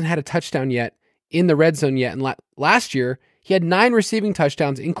he hasn't had a touchdown yet in the red zone yet? And last year, he had 9 receiving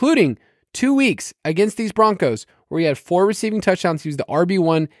touchdowns, including 2 weeks against these Broncos, where he had 4 receiving touchdowns. He was the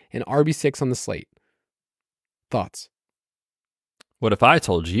RB1 and RB6 on the slate. Thoughts? What if I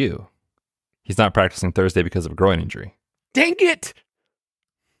told you he's not practicing Thursday because of a groin injury? Dang it!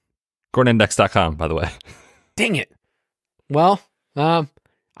 GordonIndex.com, by the way. Dang it. Well, I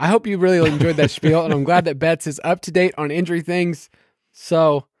hope you really enjoyed that spiel, and I'm glad that Betz is up to date on injury things.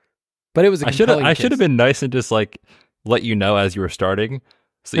 So, but it was I should have been nice and just like let you know as you were starting,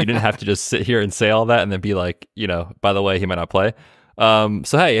 so you didn't have to just sit here and say all that and then be like, by the way, he might not play.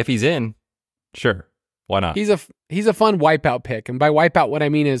 So hey, if he's in, sure, why not? He's a fun wipeout pick, and by wipeout, what I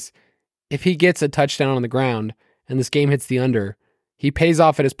mean is if he gets a touchdown on the ground and this game hits the under, he pays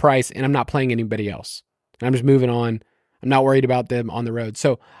off at his price, and I'm not playing anybody else. And I'm just moving on. I'm not worried about them on the road.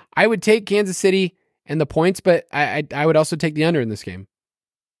 So I would take Kansas City and the points, but I would also take the under in this game.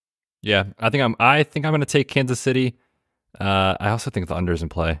 Yeah, I think I'm going to take Kansas City. I also think the under is in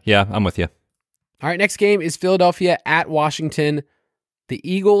play. Yeah, I'm with you. All right, next game is Philadelphia at Washington. The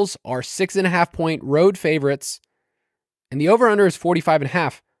Eagles are 6.5-point road favorites, and the over-under is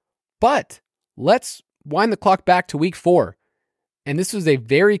 45.5. But let's wind the clock back to week 4. And this was a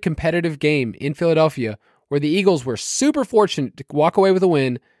very competitive game in Philadelphia where the Eagles were super fortunate to walk away with a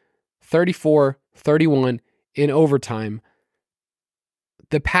win, 34-31 in overtime.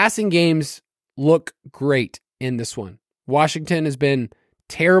 The passing games look great in this one. Washington has been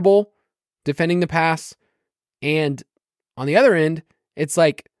terrible defending the pass. And on the other end, it's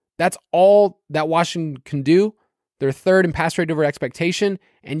like that's all that Washington can do. They're third in pass rate over expectation,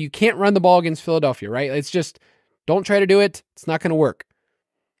 and you can't run the ball against Philadelphia, right? It's just, don't try to do it. It's not going to work.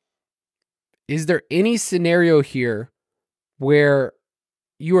 Is there any scenario here where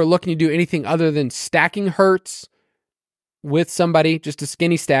you are looking to do anything other than stacking Hurts with somebody, just a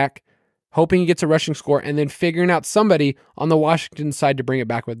skinny stack, hoping he gets a rushing score, and then figuring out somebody on the Washington side to bring it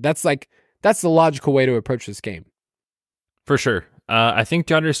back with? That's the logical way to approach this game. For sure. I think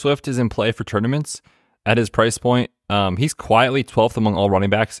DeAndre Swift is in play for tournaments at his price point. He's quietly 12th among all running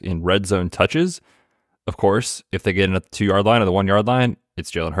backs in red zone touches. Of course, if they get in at the 2-yard line or the 1-yard line, it's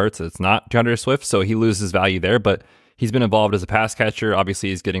Jalen Hurts. It's not DeAndre Swift, so he loses value there, but he's been involved as a pass catcher. Obviously,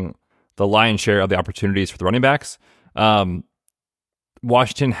 he's getting the lion's share of the opportunities for the running backs.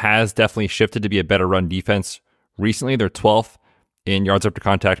 Washington has definitely shifted to be a better run defense recently. They're 12th in yards after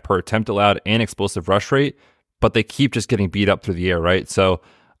contact per attempt allowed and explosive rush rate, but they keep just getting beat up through the air, right? So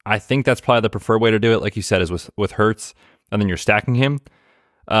I think that's probably the preferred way to do it, like you said, is with Hurts, and then you're stacking him.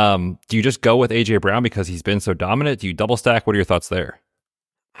 Do you just go with A.J. Brown because he's been so dominant? Do you double stack? What are your thoughts there?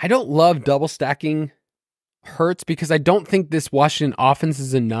 I don't love double stacking Hurts because I don't think this Washington offense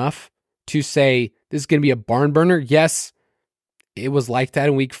is enough to say this is going to be a barn burner. Yes, it was like that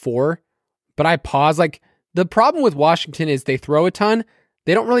in week 4, but I pause. Like, the problem with Washington is they throw a ton.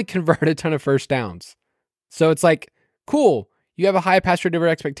 They don't really convert a ton of first downs. So it's like, cool, you have a high pass rate over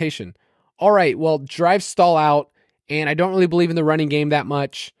expectation. All right, well, drives stall out, and I don't really believe in the running game that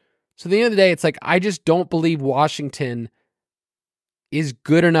much. So at the end of the day, it's like, I just don't believe Washington is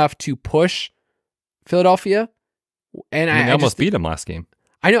good enough to push Philadelphia. And they almost beat them last game.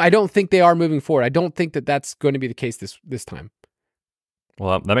 I know. I don't think they are moving forward. I don't think that that's going to be the case this time.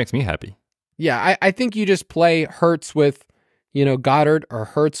 Well, that makes me happy. Yeah, I think you just play Hurts with, Goddard or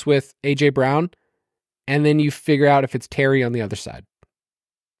Hurts with A.J. Brown, and then you figure out if it's Terry on the other side.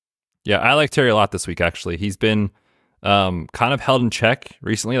 Yeah, I like Terry a lot this week, actually. He's been kind of held in check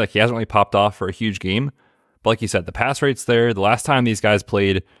recently. Like, he hasn't really popped off for a huge game. But like you said, the pass rate's there. The last time these guys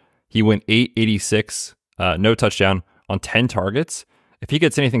played, he went 886, no touchdown on 10 targets. If he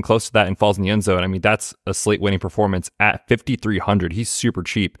gets anything close to that and falls in the end zone, I mean, that's a slate winning performance at 5,300. He's super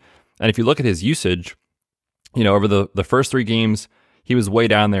cheap. And if you look at his usage, over the first 3 games, he was way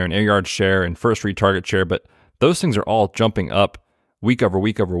down there in air yard share and first read target share, but those things are all jumping up week over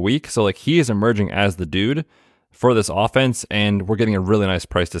week over week. So like, he is emerging as the dude for this offense, and we're getting a really nice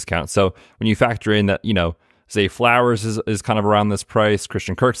price discount. So when you factor in that, Zay Flowers is kind of around this price,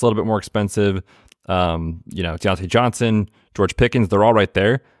 Christian Kirk's a little bit more expensive, Deontay Johnson, George Pickens, they're all right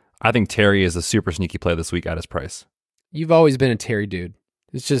there. I think Terry is a super sneaky play this week at his price. You've always been a Terry dude.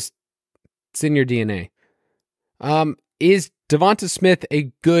 It's in your DNA. Is Devonta Smith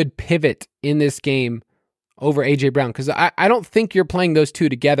a good pivot in this game over A.J. Brown? Because I don't think you're playing those two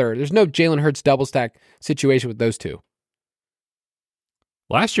together. There's no Jalen Hurts double stack situation with those two.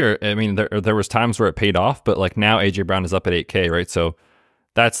 Last year, I mean, there was times where it paid off, but like now A.J. Brown is up at 8K, right? So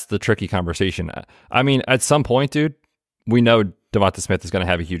that's the tricky conversation. I mean, at some point, dude, we know Devonta Smith is going to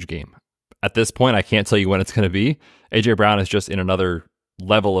have a huge game. At this point, I can't tell you when it's going to be. A.J. Brown is just in another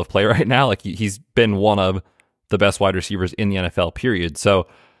level of play right now. Like, he's been one of the best wide receivers in the NFL, period. So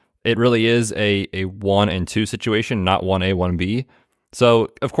it really is a 1 and 2 situation, not 1A, 1B. So,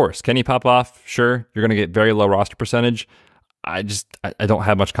 of course, can he pop off? Sure. You're going to get very low roster percentage. I don't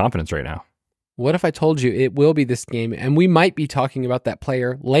have much confidence right now. What if I told you it will be this game and we might be talking about that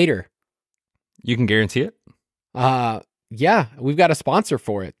player later? You can guarantee it? Yeah, we've got a sponsor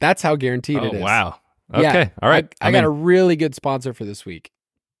for it. That's how guaranteed it is. Wow. Okay. Yeah, All right. I got a really good sponsor for this week.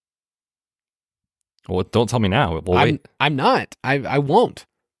 Well, don't tell me now. We'll wait. I'm not. I won't.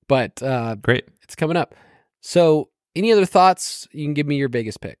 But Great. It's coming up. So, any other thoughts? You can give me your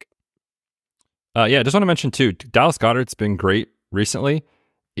biggest pick. Yeah, just want to mention too, Dallas Goedert's been great recently.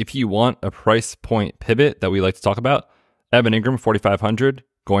 If you want a price point pivot that we like to talk about, Evan Ingram, 4,500,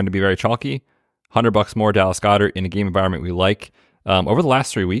 going to be very chalky. $100 more Dallas Goedert in a game environment we like. Over the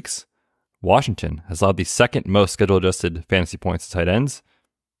last 3 weeks, Washington has allowed the second most schedule-adjusted fantasy points to tight ends.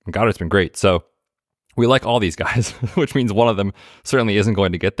 And Goedert's been great. So we like all these guys, which means one of them certainly isn't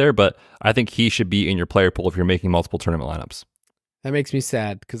going to get there, but I think he should be in your player pool if you're making multiple tournament lineups. That makes me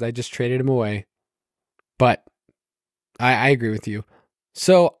sad because I just traded him away. But I agree with you.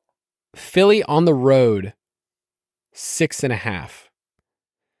 So Philly on the road, 6.5.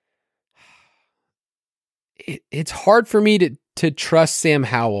 It's hard for me to trust Sam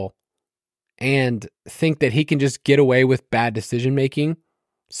Howell and think that he can just get away with bad decision making.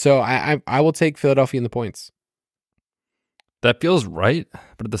 So I will take Philadelphia in the points. That feels right,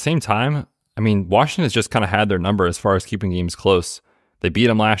 but at the same time, I mean, Washington has just kind of had their number as far as keeping games close. They beat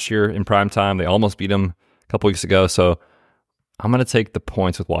them last year in prime time. They almost beat them a couple weeks ago. So I'm going to take the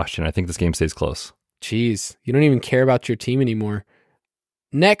points with Washington. I think this game stays close. Jeez, you don't even care about your team anymore.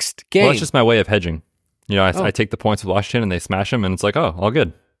 Next game. Well, it's just my way of hedging. You know, I take the points with Washington and they smash them, and it's like, oh, all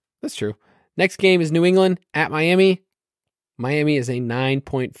good. That's true. Next game is New England at Miami. Miami is a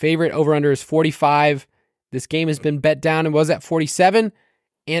 9-point favorite. Over-under is 45. This game has been bet down and was at 47.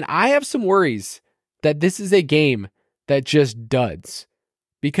 And I have some worries that this is a game that just duds.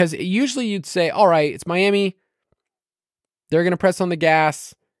 Because usually you'd say, all right, it's Miami. They're going to press on the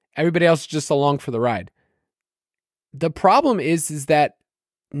gas. Everybody else is just along for the ride. The problem is that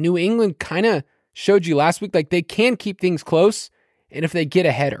New England kind of showed you last week, like they can keep things close. And if they get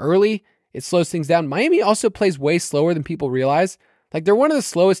ahead early, it slows things down. Miami also plays way slower than people realize. Like they're one of the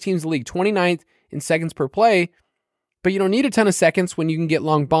slowest teams in the league, 29th in seconds per play, but you don't need a ton of seconds when you can get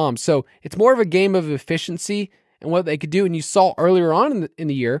long bombs. So it's more of a game of efficiency and what they could do. And you saw earlier on in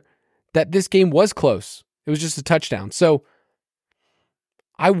the year that this game was close. It was just a touchdown. So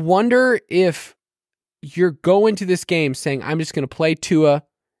I wonder if you're going to this game saying, I'm just going to play Tua,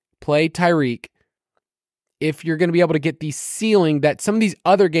 play Tyreek, if you're going to be able to get the ceiling that some of these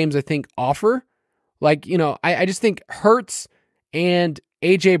other games I think offer. Like, you know, I just think Hurts and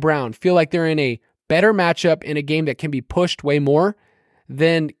A.J. Brown feel like they're in a better matchup in a game that can be pushed way more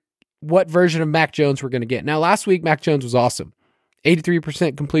than what version of Mac Jones we're going to get. Now, last week, Mac Jones was awesome.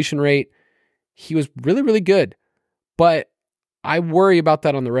 83% completion rate. He was really, really good. But I worry about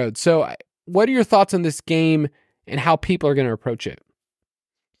that on the road. So what are your thoughts on this game and how people are going to approach it?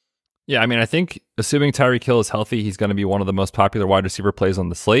 Yeah, I mean, I think assuming Tyreek Hill is healthy, he's going to be one of the most popular wide receiver plays on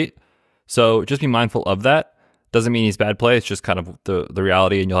the slate. So just be mindful of that. Doesn't mean he's bad play. It's just kind of the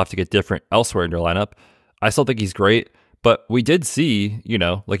reality, and you'll have to get different elsewhere in your lineup. I still think he's great, but we did see, you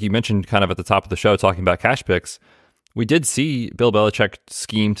know, like you mentioned kind of at the top of the show talking about cash picks, we did see Bill Belichick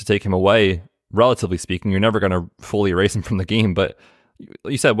scheme to take him away, relatively speaking. You're never going to fully erase him from the game, but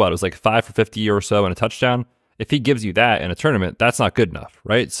you said what? It was like 5 for 50 or so and a touchdown. If he gives you that in a tournament, that's not good enough,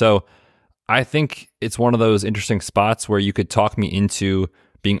 right? So I think it's one of those interesting spots where you could talk me into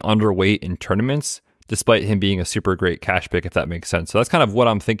being underweight in tournaments, despite him being a super great cash pick, if that makes sense. So that's kind of what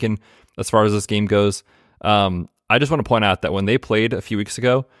I'm thinking as far as this game goes. I just want to point out that when they played a few weeks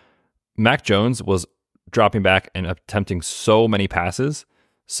ago, Mac Jones was dropping back and attempting so many passes.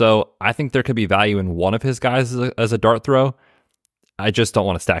 So I think there could be value in one of his guys as a dart throw. I just don't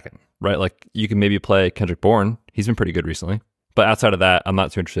want to stack him, right? Like you can maybe play Kendrick Bourne. He's been pretty good recently. But outside of that, I'm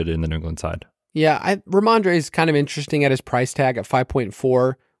not too interested in the New England side. Yeah, Ramondre is kind of interesting at his price tag at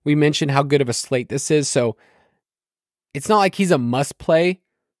 5.4. We mentioned how good of a slate this is, so it's not like he's a must play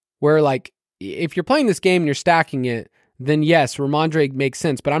where like if you're playing this game and you're stacking it, then yes, Ramondre makes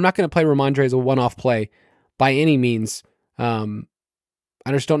sense, but I'm not going to play Ramondre as a one-off play by any means.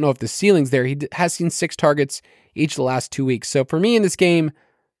 I just don't know if the ceiling's there. He has seen 6 targets each of the last 2 weeks. So for me in this game,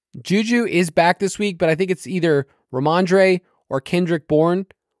 Juju is back this week, but I think it's either Ramondre or Kendrick Bourne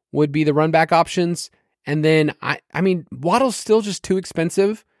would be the run back options. And then, I mean, Waddle's still just too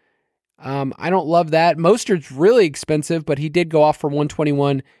expensive. I don't love that. Mostert's really expensive, but he did go off for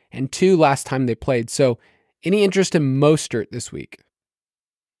 121 and 2 last time they played. So any interest in Mostert this week?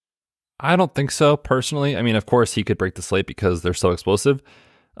 I don't think so, personally. I mean, of course, he could break the slate because they're so explosive.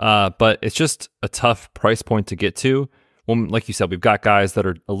 But it's just a tough price point to get to well, like you said, we've got guys that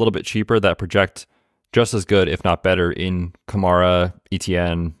are a little bit cheaper that project just as good, if not better, in Kamara,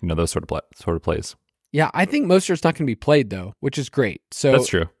 ETN, those sort of plays. Yeah, I think Mostert's not going to be played, though, which is great. So that's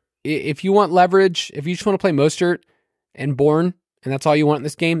true. If you want leverage, if you just want to play Mostert and Bourne, and that's all you want in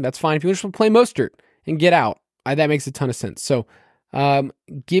this game, that's fine. If you just want to play Mostert and get out, that makes a ton of sense. So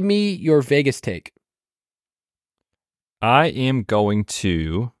give me your Vegas take. I am going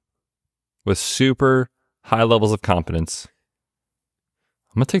to, with super high levels of confidence,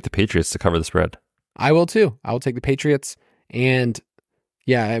 I'm going to take the Patriots to cover the spread. I will too. I will take the Patriots. And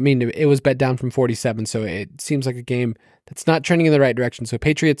yeah, I mean, it was bet down from 47, so it seems like a game that's not trending in the right direction. So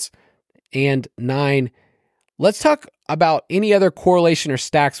Patriots and 9. Let's talk about any other correlation or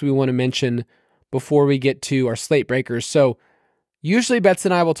stacks we want to mention before we get to our slate breakers. So usually Betz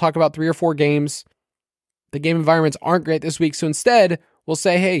and I will talk about 3 or 4 games. The game environments aren't great this week. So instead, we'll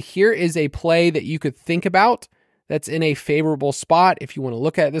say, hey, here is a play that you could think about that's in a favorable spot if you want to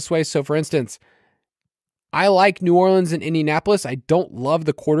look at it this way. So for instance, I like New Orleans and Indianapolis. I don't love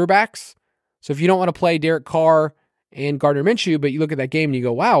the quarterbacks. So if you don't want to play Derek Carr and Gardner Minshew, but you look at that game and you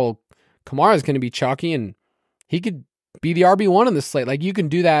go, wow, well, Kamara's going to be chalky and he could be the RB1 on the slate. Like you can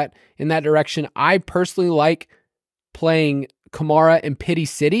do that in that direction. I personally like playing Kamara and Pity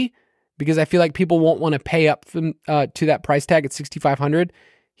City because I feel like people won't want to pay up to that price tag at $6,500.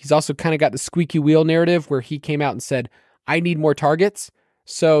 He's also kind of got the squeaky wheel narrative where he came out and said, I need more targets.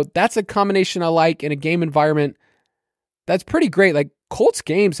 So that's a combination I like in a game environment that's pretty great. Like Colts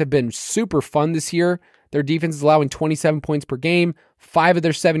games have been super fun this year. Their defense is allowing 27 points per game. 5 of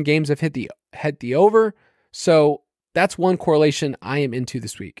their 7 games have hit the over. So that's one correlation I am into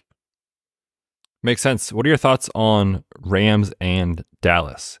this week. Makes sense. What are your thoughts on Rams and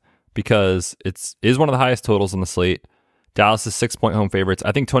Dallas? Because it is one of the highest totals on the slate. Dallas is 6-point home favorites.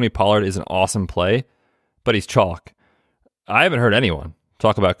 I think Tony Pollard is an awesome play, but he's chalk. I haven't heard anyone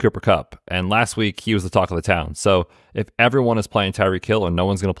talk about Cooper Kupp, and last week he was the talk of the town. So if everyone is playing Tyreek Hill and no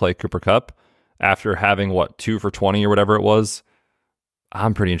one's going to play Cooper Kupp after having 2 for 20 or whatever it was,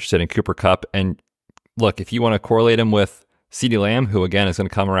 I'm pretty interested in Cooper Kupp. And look, if you want to correlate him with CeeDee Lamb, who again is going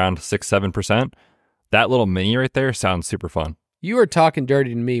to come around 6-7%, that little mini right there sounds super fun. You are talking dirty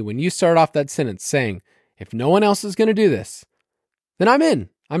to me when you start off that sentence saying, if no one else is going to do this, then I'm in.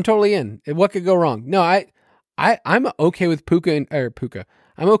 I'm totally in. What could go wrong? No, I'm okay with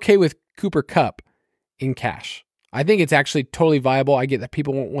I'm okay with Cooper Kupp in cash. I think it's actually totally viable. I get that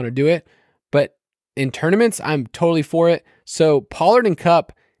people won't want to do it, but in tournaments, I'm totally for it. So Pollard and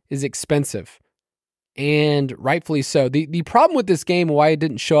Kupp is expensive, and rightfully so. The problem with this game, why it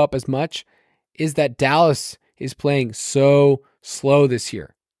didn't show up as much, is that Dallas is playing so slow this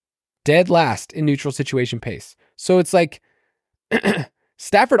year. Dead last in neutral situation pace. So it's like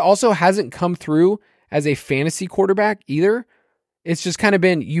Stafford also hasn't come through as a fantasy quarterback either. It's just kind of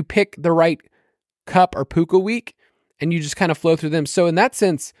been, you pick the right Kupp or Puka week and you just kind of flow through them. So in that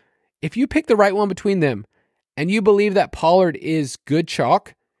sense, if you pick the right one between them and you believe that Pollard is good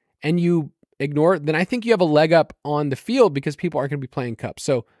chalk and you ignore it, then I think you have a leg up on the field because people are going to be playing Kupp.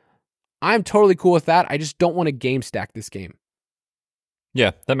 So I'm totally cool with that. I just don't want to game stack this game.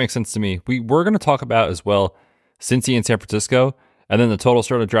 Yeah, that makes sense to me. We're going to talk about as well Cincy and San Francisco, and then the total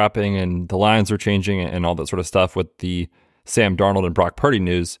started dropping and the lines were changing and all that sort of stuff with the Sam Darnold and Brock Purdy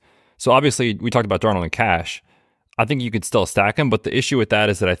news. So obviously we talked about Darnold and cash. I think you could still stack him, but the issue with that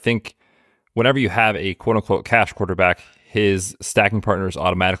is that I think whenever you have a quote-unquote cash quarterback, his stacking partners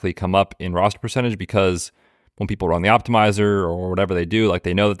automatically come up in roster percentage because when people run the optimizer or whatever they do, like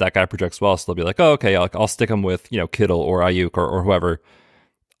they know that guy projects well, so they'll be like, oh, okay, I'll stick him with Kittle or Ayuk or whoever.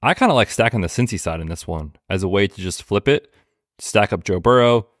 I kind of like stacking the Cincy side in this one as a way to just flip it, stack up Joe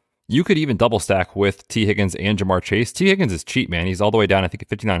Burrow. You could even double stack with T. Higgins and Jamar Chase. T. Higgins is cheap, man. He's all the way down, I think, at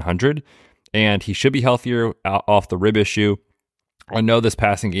 5,900, and he should be healthier off the rib issue. I know this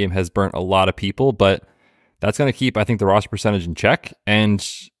passing game has burnt a lot of people, but that's going to keep, I think, the roster percentage in check. And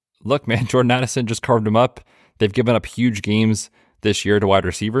look, man, Jordan Addison just carved him up. They've given up huge games this year to wide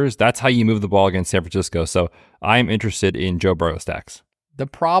receivers. That's how you move the ball against San Francisco. So I'm interested in Joe Burrow stacks.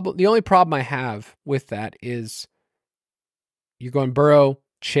 The only problem I have with that is you're going Burrow,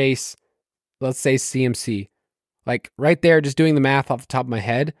 Chase, let's say CMC. Like right there, just doing the math off the top of my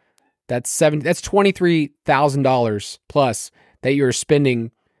head, that's $23,000 plus that you're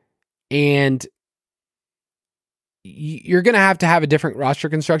spending, and you're going to have a different roster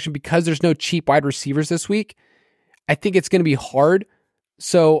construction because there's no cheap wide receivers this week. I think it's going to be hard.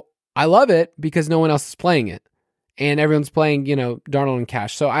 So I love it because no one else is playing it. And everyone's playing, Darnold and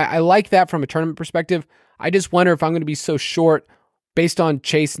cash. So I like that from a tournament perspective. I just wonder if I'm going to be so short based on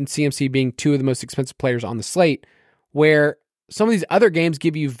Chase and CMC being 2 of the most expensive players on the slate. where some of these other games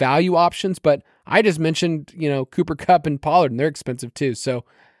give you value options, but I just mentioned, Cooper Kupp and Pollard, and they're expensive too. So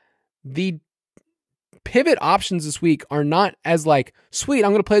the pivot options this week are not as like, sweet,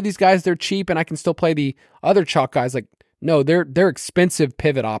 I'm going to play these guys, they're cheap, and I can still play the other chalk guys. Like, no, they're expensive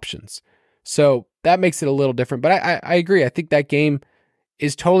pivot options. So that makes it a little different. But I agree. I think that game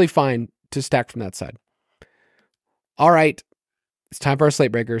is totally fine to stack from that side. All right, it's time for our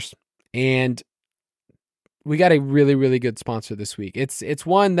slate breakers. And we got a really, really good sponsor this week. It's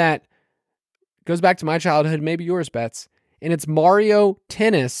one that goes back to my childhood, maybe yours, Betz. And it's Mario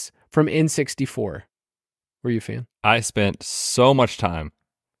Tennis from N64. Were you a fan? I spent so much time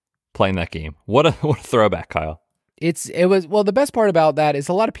playing that game. What a throwback, Kyle. The best part about that is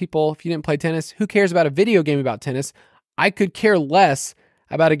a lot of people, if you didn't play tennis, who cares about a video game about tennis? I could care less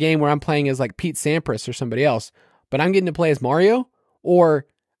about a game where I'm playing as like Pete Sampras or somebody else, but I'm getting to play as Mario, or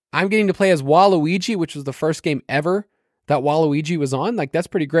I'm getting to play as Waluigi, which was the first game ever that Waluigi was on. Like, that's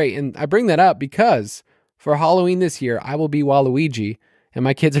pretty great. And I bring that up because for Halloween this year, I will be Waluigi, and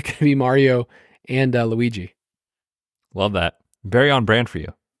my kids are going to be Mario and Luigi. Love that. Very on brand for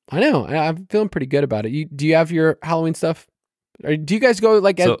you. I know. I'm feeling pretty good about it. Do you have your Halloween stuff? Or do you guys go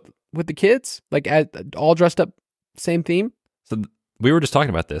with the kids, all dressed up, same theme? So we were just talking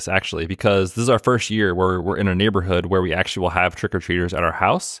about this actually, because this is our first year where we're in a neighborhood where we actually will have trick-or-treaters at our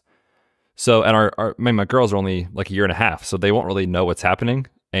house. So, and my girls are only like a year and a half, so they won't really know what's happening,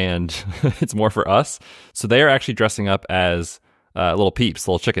 and it's more for us. So they are actually dressing up as little peeps,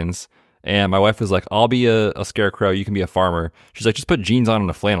 little chickens. And my wife was like, I'll be a scarecrow, you can be a farmer. She's like, just put jeans on and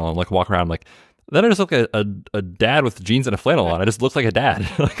a flannel and like walk around. Like, then I just look like a dad with jeans and a flannel on. I just look like a dad.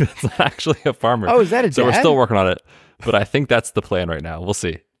 Like, it's not actually a farmer. Oh, is that a dad? So we're still working on it. But I think that's the plan right now. We'll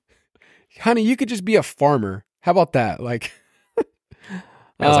see. Honey, you could just be a farmer. How about that? Like, I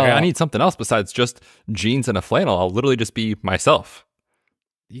was like, I need something else besides just jeans and a flannel. I'll literally just be myself.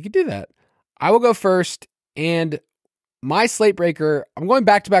 You could do that. I will go first, and my slate breaker, I'm going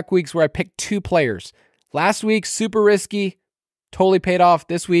back-to-back weeks where I picked two players. Last week, super risky, totally paid off.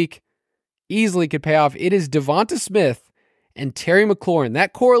 This week, easily could pay off. It is Devonta Smith and Terry McLaurin.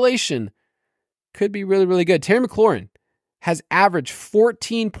 That correlation could be really, really good. Terry McLaurin has averaged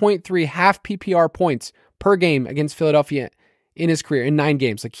 14.3 half PPR points per game against Philadelphia in his career in 9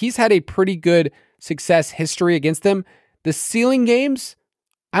 games. Like, he's had a pretty good success history against them. The ceiling games,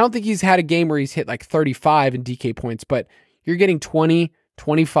 I don't think he's had a game where he's hit like 35 in DK points, but you're getting 20,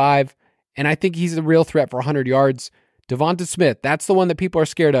 25, and I think he's a real threat for 100 yards. Devonta Smith, that's the one that people are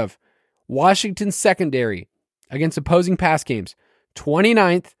scared of. Washington's secondary against opposing pass games,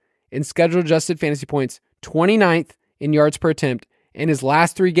 29th in schedule adjusted fantasy points, 29th in yards per attempt, in his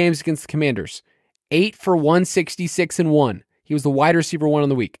last 3 games against the Commanders, 8 for 166 and 1. He was the wide receiver 1 on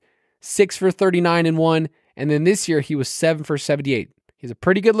the week, 6 for 39 and 1, and then this year he was 7 for 78. He has a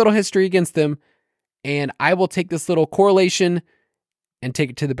pretty good little history against them, and I will take this little correlation and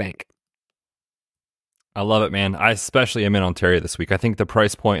take it to the bank. I love it, man. I especially am in on Terry this week. I think the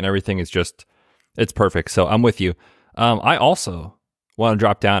price point and everything is just, it's perfect. So I'm with you. I also want to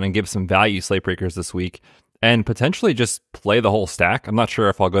drop down and give some value slate breakers this week and potentially just play the whole stack. I'm not sure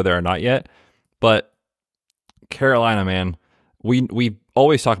if I'll go there or not yet, but Carolina, man, we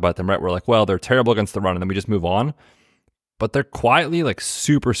always talk about them, right? We're like, well, they're terrible against the run, and then we just move on. But they're quietly like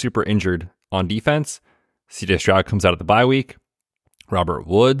super, super injured on defense. CJ Stroud comes out of the bye week. Robert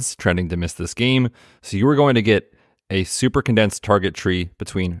Woods trending to miss this game. So you were going to get a super condensed target tree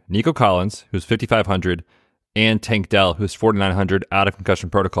between Nico Collins, who's 5,500, and Tank Dell, who's 4,900 out of concussion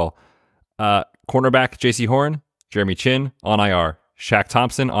protocol. Cornerback J.C. Horn, Jeremy Chin on IR. Shaq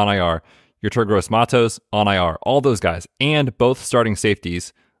Thompson on IR. Yetur Gross-Matos on IR. All those guys. And both starting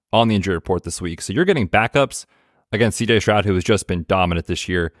safeties on the injury report this week. So you're getting backups against CJ Stroud, who has just been dominant this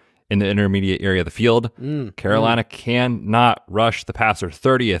year in the intermediate area of the field. Carolina cannot rush the passer,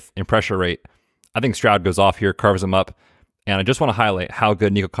 30th in pressure rate. I think Stroud goes off here, carves him up. And I just want to highlight how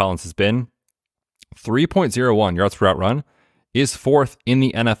good Nico Collins has been. 3.01 yards per route run is 4th in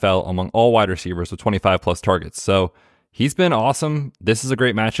the NFL among all wide receivers with 25 plus targets. So he's been awesome. This is a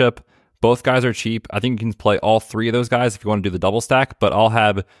great matchup. Both guys are cheap. I think you can play all 3 of those guys if you want to do the double stack, but I'll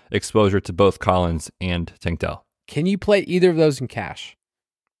have exposure to both Collins and Tank Dell. Can you play either of those in cash?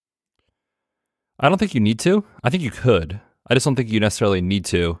 I don't think you need to. I think you could. I just don't think you necessarily need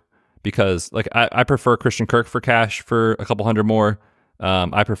to, because like I prefer Christian Kirk for cash for a couple hundred more.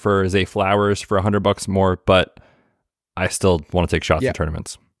 I prefer Zay Flowers for $100 more, but I still want to take shots in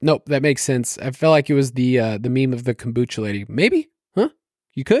tournaments. Nope, that makes sense. I felt like it was the meme of the kombucha lady. Maybe, huh?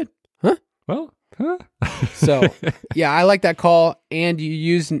 You could, huh? Well, huh? So yeah, I like that call. And you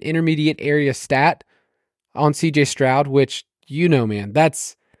used an intermediate area stat. on CJ Stroud, which, man,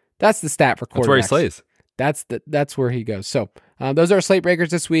 that's the stat for quarterbacks. That's where he slays. That's where he goes. So those are our slate breakers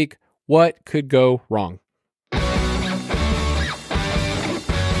this week. What could go wrong?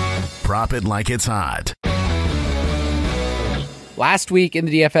 Prop it like it's hot. Last week in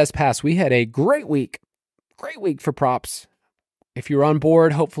the DFS Pass, we had a great week for props. If you're on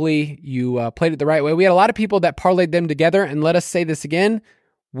board, hopefully you played it the right way. We had a lot of people that parlayed them together, and let us say this again.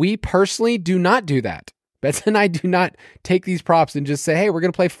 We personally do not do that. Betz and I do not take these props and just say, hey, we're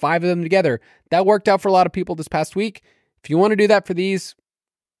going to play 5 of them together. That worked out for a lot of people this past week. If you want to do that for these,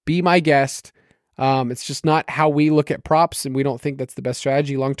 be my guest. It's just not how we look at props, and we don't think that's the best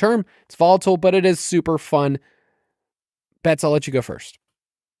strategy long term. It's volatile, but it is super fun. Betz, I'll let you go first.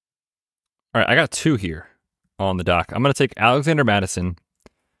 All right, I got 2 here on the dock. I'm going to take Alexander Mattison, and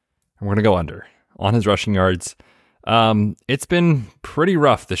we're going to go under on his rushing yards. It's been pretty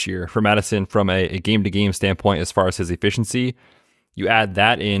rough this year for Mattison from a game-to-game standpoint as far as his efficiency. You add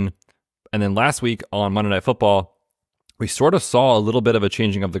that in, and then last week on Monday Night Football, we sort of saw a little bit of a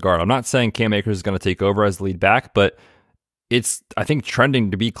changing of the guard. I'm not saying Cam Akers is going to take over as the lead back, but it's, I think, trending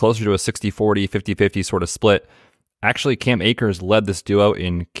to be closer to a 60-40, 50-50 sort of split. Actually, Cam Akers led this duo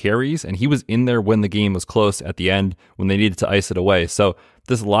in carries, and he was in there when the game was close at the end when they needed to ice it away. So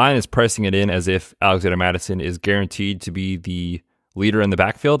this line is pricing it in as if Alexander Mattison is guaranteed to be the leader in the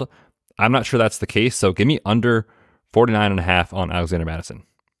backfield. I'm not sure that's the case, so give me under 49.5 on Alexander Mattison.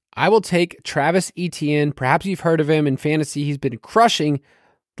 I will take Travis Etienne. Perhaps you've heard of him in fantasy. He's been crushing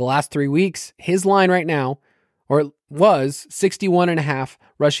the last 3 weeks. His line right now, or it was 61.5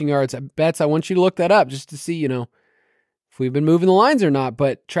 rushing yards. Betz, I want you to look that up just to see, if we've been moving the lines or not.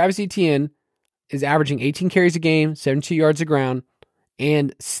 But Travis Etienne is averaging 18 carries a game, 72 yards a ground,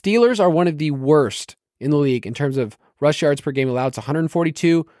 and Steelers are one of the worst in the league in terms of rush yards per game allowed. It's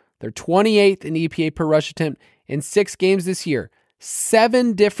 142. They're 28th in EPA per rush attempt. In 6 games this year,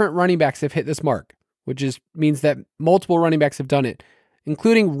 7 different running backs have hit this mark, which means that multiple running backs have done it,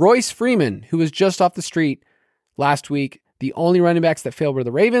 including Royce Freeman, who was just off the street last week. The only running backs that failed were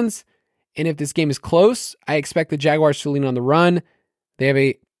the Ravens. And if this game is close, I expect the Jaguars to lean on the run. They have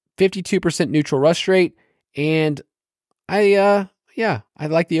a 52% neutral rush rate, and I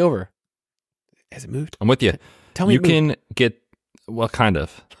like the over. Has it moved? I'm with you. Tell me you can get, well, kind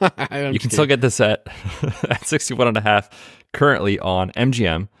of. You can still get this at 61.5 currently on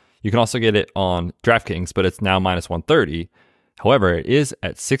MGM. You can also get it on DraftKings, but it's now minus 130. However, it is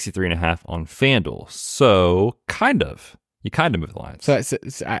at 63.5 on FanDuel. So you kind of move the lines. So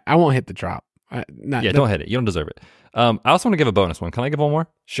I won't hit the drop. Don't hit it. You don't deserve it. I also want to give a bonus one. Can I give one more?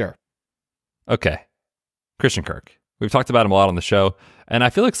 Sure. Okay. Christian Kirk. We've talked about him a lot on the show, and I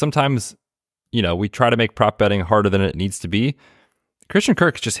feel like sometimes, we try to make prop betting harder than it needs to be. Christian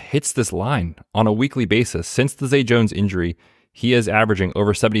Kirk just hits this line on a weekly basis. Since the Zay Jones injury, he is averaging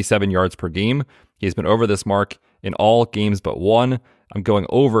over 77 yards per game. He has been over this mark in all games but one. I'm going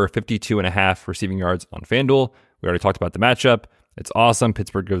over 52.5 receiving yards on FanDuel. We already talked about the matchup. It's awesome.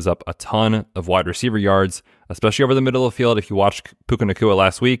 Pittsburgh gives up a ton of wide receiver yards, especially over the middle of the field. If you watched Puka Nacua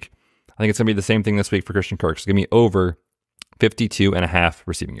last week, I think it's going to be the same thing this week for Christian Kirk. So give me over 52.5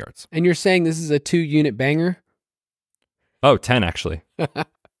 receiving yards. And you're saying this is a 2-unit banger? Oh, 10 actually.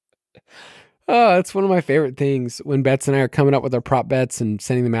 Oh, it's one of my favorite things when Betz and I are coming up with our prop bets and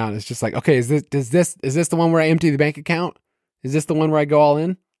sending them out. It's just like, okay, is this the one where I empty the bank account? Is this the one where I go all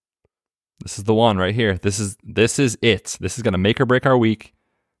in? This is the one right here. This is it. This is going to make or break our week.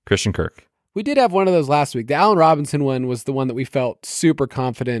 Christian Kirk. We did have one of those last week. The Allen Robinson one was the one that we felt super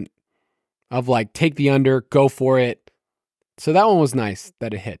confident of, like, take the under, go for it. So that one was nice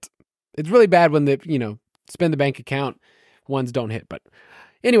that it hit. It's really bad when spend the bank account ones don't hit. But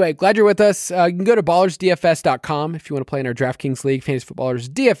anyway, glad you're with us. You can go to ballersdfs.com if you want to play in our DraftKings League, Fantasy Footballers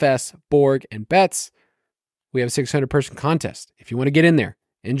DFS, Borg, and Betz. We have a 600-person contest. If you want to get in there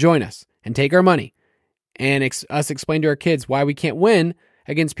and join us and take our money and us explain to our kids why we can't win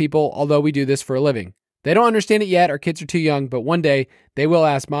against people, although we do this for a living. They don't understand it yet. Our kids are too young, but one day they will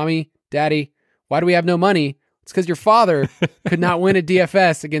ask, Mommy, Daddy, why do we have no money? It's because your father could not win a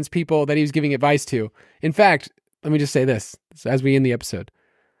DFS against people that he was giving advice to. In fact, let me just say this as we end the episode.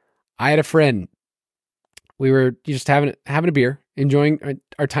 I had a friend. We were just having a beer, enjoying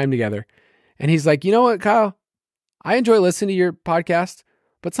our time together. And he's like, you know what, Kyle? I enjoy listening to your podcast,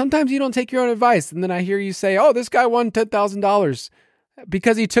 but sometimes you don't take your own advice. And then I hear you say, oh, this guy won $10,000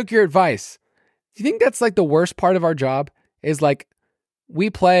 because he took your advice. Do you think that's like the worst part of our job? Is like, we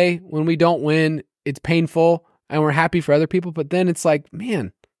play, when we don't win, it's painful and we're happy for other people. But then it's like,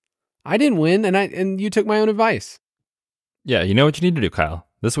 man, I didn't win and you took my own advice. Yeah, you know what you need to do, Kyle?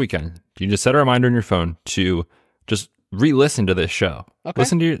 this weekend, you just set a reminder on your phone to just re-listen to this show. Okay.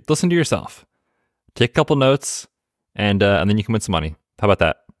 Listen to yourself. Take a couple notes, and then you can win some money. How about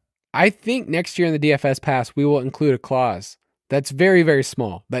that? I think next year in the DFS Pass, we will include a clause that's very, very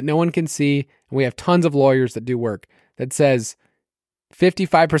small that no one can see. And we have tons of lawyers that do work that says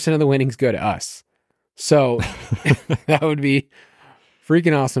 55% of the winnings go to us. So that would be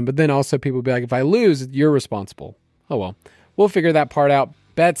freaking awesome. But then also people would be like, if I lose, you're responsible. Oh, well, we'll figure that part out.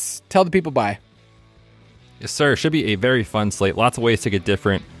 Betz, tell the people bye. Yes, sir. Should be a very fun slate. Lots of ways to get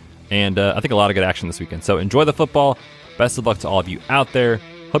different. And I think a lot of good action this weekend. So enjoy the football. Best of luck to all of you out there.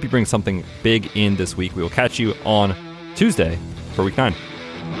 Hope you bring something big in this week. We will catch you on Tuesday for Week 9.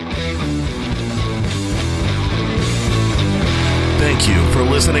 Thank you for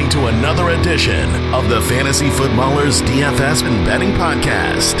listening to another edition of the Fantasy Footballers DFS Betting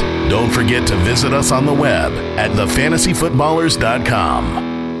Podcast. Don't forget to visit us on the web at thefantasyfootballers.com.